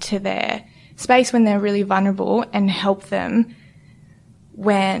come into their space when they're really vulnerable and help them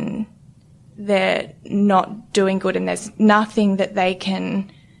when they're not doing good, and there's nothing that they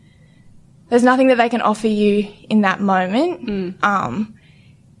can offer you in that moment.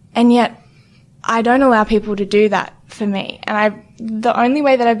 And yet I don't allow people to do that for me. And the only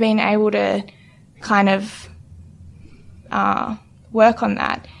way that I've been able to kind of work on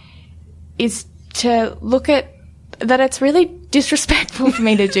that is to look at that it's really disrespectful for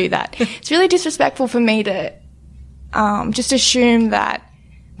me to do that. It's really disrespectful for me to just assume that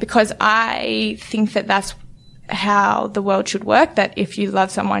because I think that that's how the world should work, that if you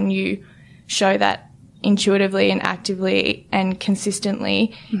love someone, you show that intuitively and actively and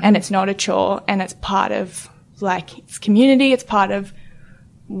consistently, and it's not a chore, and it's part of, like, it's community, it's part of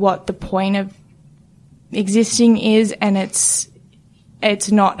what the point of existing is, and it's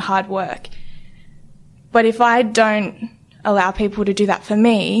not hard work. But if I don't allow people to do that for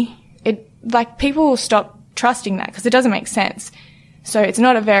me, people will stop trusting that because it doesn't make sense. So it's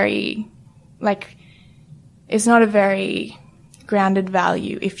not a very grounded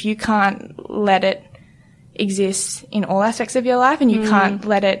value if you can't let it exist in all aspects of your life and you can't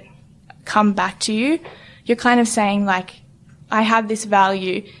let it come back to you. You're kind of saying, like, I have this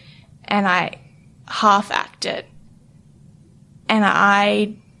value and I half-act it. And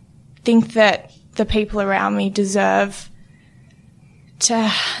I think that the people around me deserve to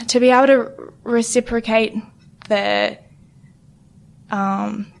be able to reciprocate the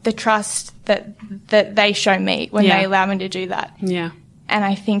trust that they show me when they allow me to do that. Yeah. And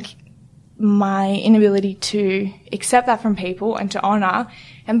I think my inability to accept that from people and to honour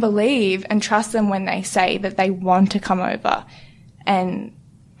and believe and trust them when they say that they want to come over and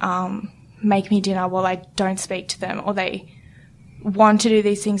make me dinner while I don't speak to them, or they want to do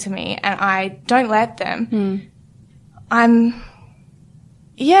these things for me and I don't let them,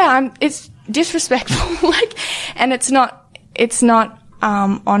 it's disrespectful. And it's not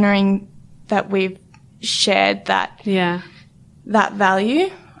honouring that we've shared that value.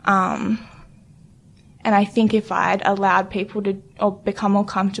 And I think if I'd allowed people to, or become more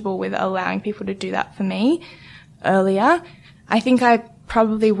comfortable with allowing people to do that for me earlier, I think I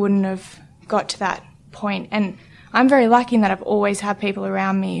probably wouldn't have got to that point. And I'm very lucky in that I've always had people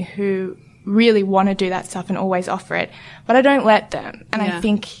around me who really want to do that stuff and always offer it, but I don't let them. And I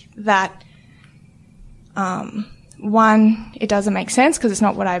think that, one, it doesn't make sense because it's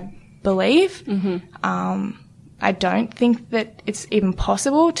not what I believe. I don't think that it's even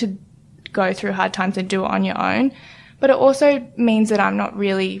possible to go through hard times and do it on your own. But it also means that I'm not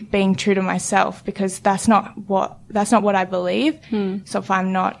really being true to myself because that's not what I believe. So if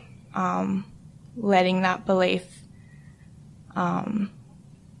I'm not letting that belief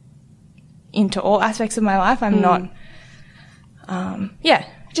into all aspects of my life. I'm not, it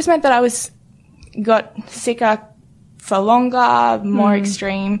just meant that I got sicker for longer, more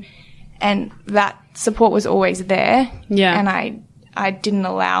extreme, and that support was always there. Yeah. And I didn't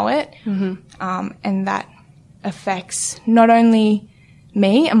allow it. And that affects not only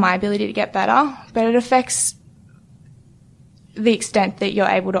me and my ability to get better, but it affects the extent that you're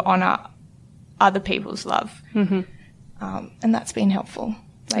able to honour other people's love. And that's been helpful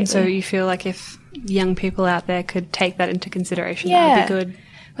lately. And so you feel like if young people out there could take that into consideration, that would be good.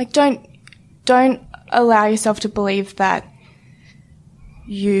 Like, don't allow yourself to believe that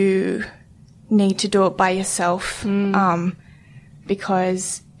you need to do it by yourself,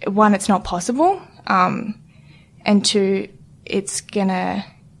 because one, it's not possible, and two, it's gonna,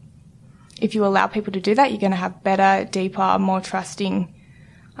 if you allow people to do that, you're gonna have better, deeper, more trusting,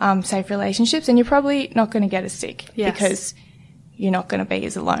 safe relationships, and you're probably not gonna get as sick because you're not gonna be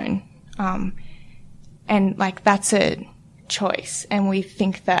as alone. And like, that's a choice, and we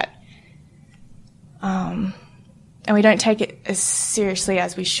think that, and we don't take it as seriously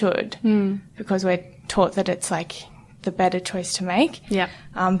as we should because we're taught that it's like the better choice to make. Yeah.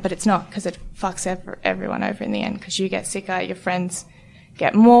 But it's not, because it fucks everyone over in the end, because you get sicker, your friends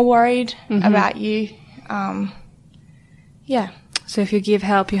get more worried about you. So if you give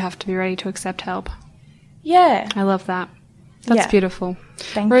help, you have to be ready to accept help. Yeah. I love that. That's beautiful.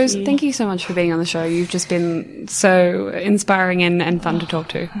 Rose, thank you so much for being on the show. You've just been so inspiring and fun to talk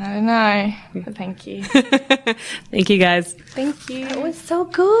to. I don't know. But thank you. Thank you, guys. Thank you. That was so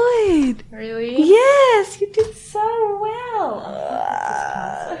good. Really? Yes, you did so well.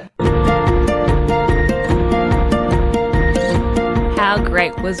 How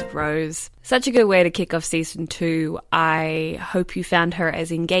great was Rose? Such a good way to kick off season 2. I hope you found her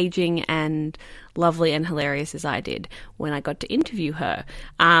as engaging and lovely and hilarious as I did when I got to interview her.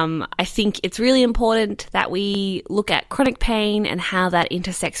 I think it's really important that we look at chronic pain and how that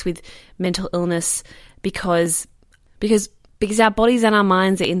intersects with mental illness because our bodies and our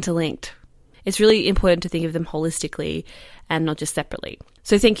minds are interlinked. It's really important to think of them holistically and not just separately.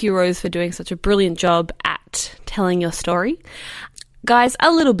 So thank you, Rose, for doing such a brilliant job at telling your story. Guys,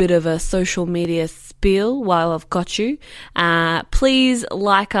 a little bit of a social media spiel while I've got you. Please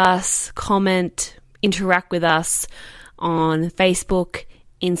like us, comment, interact with us on Facebook,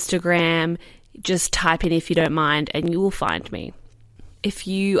 Instagram. Just type in If You Don't Mind and you will find me. If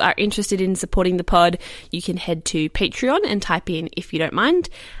you are interested in supporting the pod, you can head to Patreon and type in If You Don't Mind,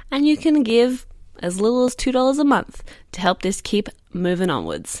 and you can give as little as $2 a month to help this keep moving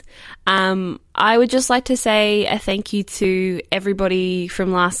onwards. I would just like to say a thank you to everybody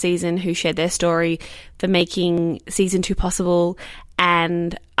from last season who shared their story for making season 2 possible,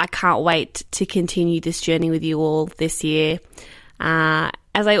 and I can't wait to continue this journey with you all this year.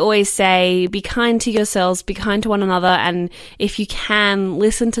 As I always say, be kind to yourselves, be kind to one another, and if you can,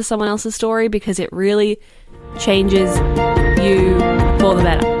 listen to someone else's story because it really changes you for the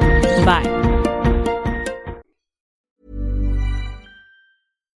better. Bye.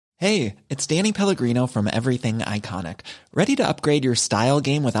 Hey, it's Danny Pellegrino from Everything Iconic. Ready to upgrade your style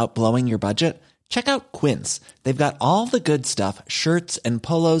game without blowing your budget? Check out Quince. They've got all the good stuff, shirts and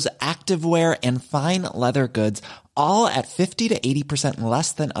polos, activewear, and fine leather goods, all at 50 to 80%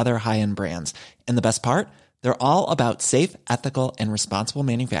 less than other high-end brands. And the best part? They're all about safe, ethical, and responsible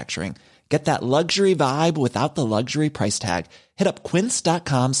manufacturing. Get that luxury vibe without the luxury price tag. Hit up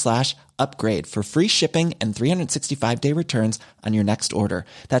quince.com/upgrade for free shipping and 365-day returns on your next order.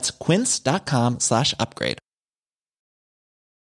 That's quince.com/upgrade.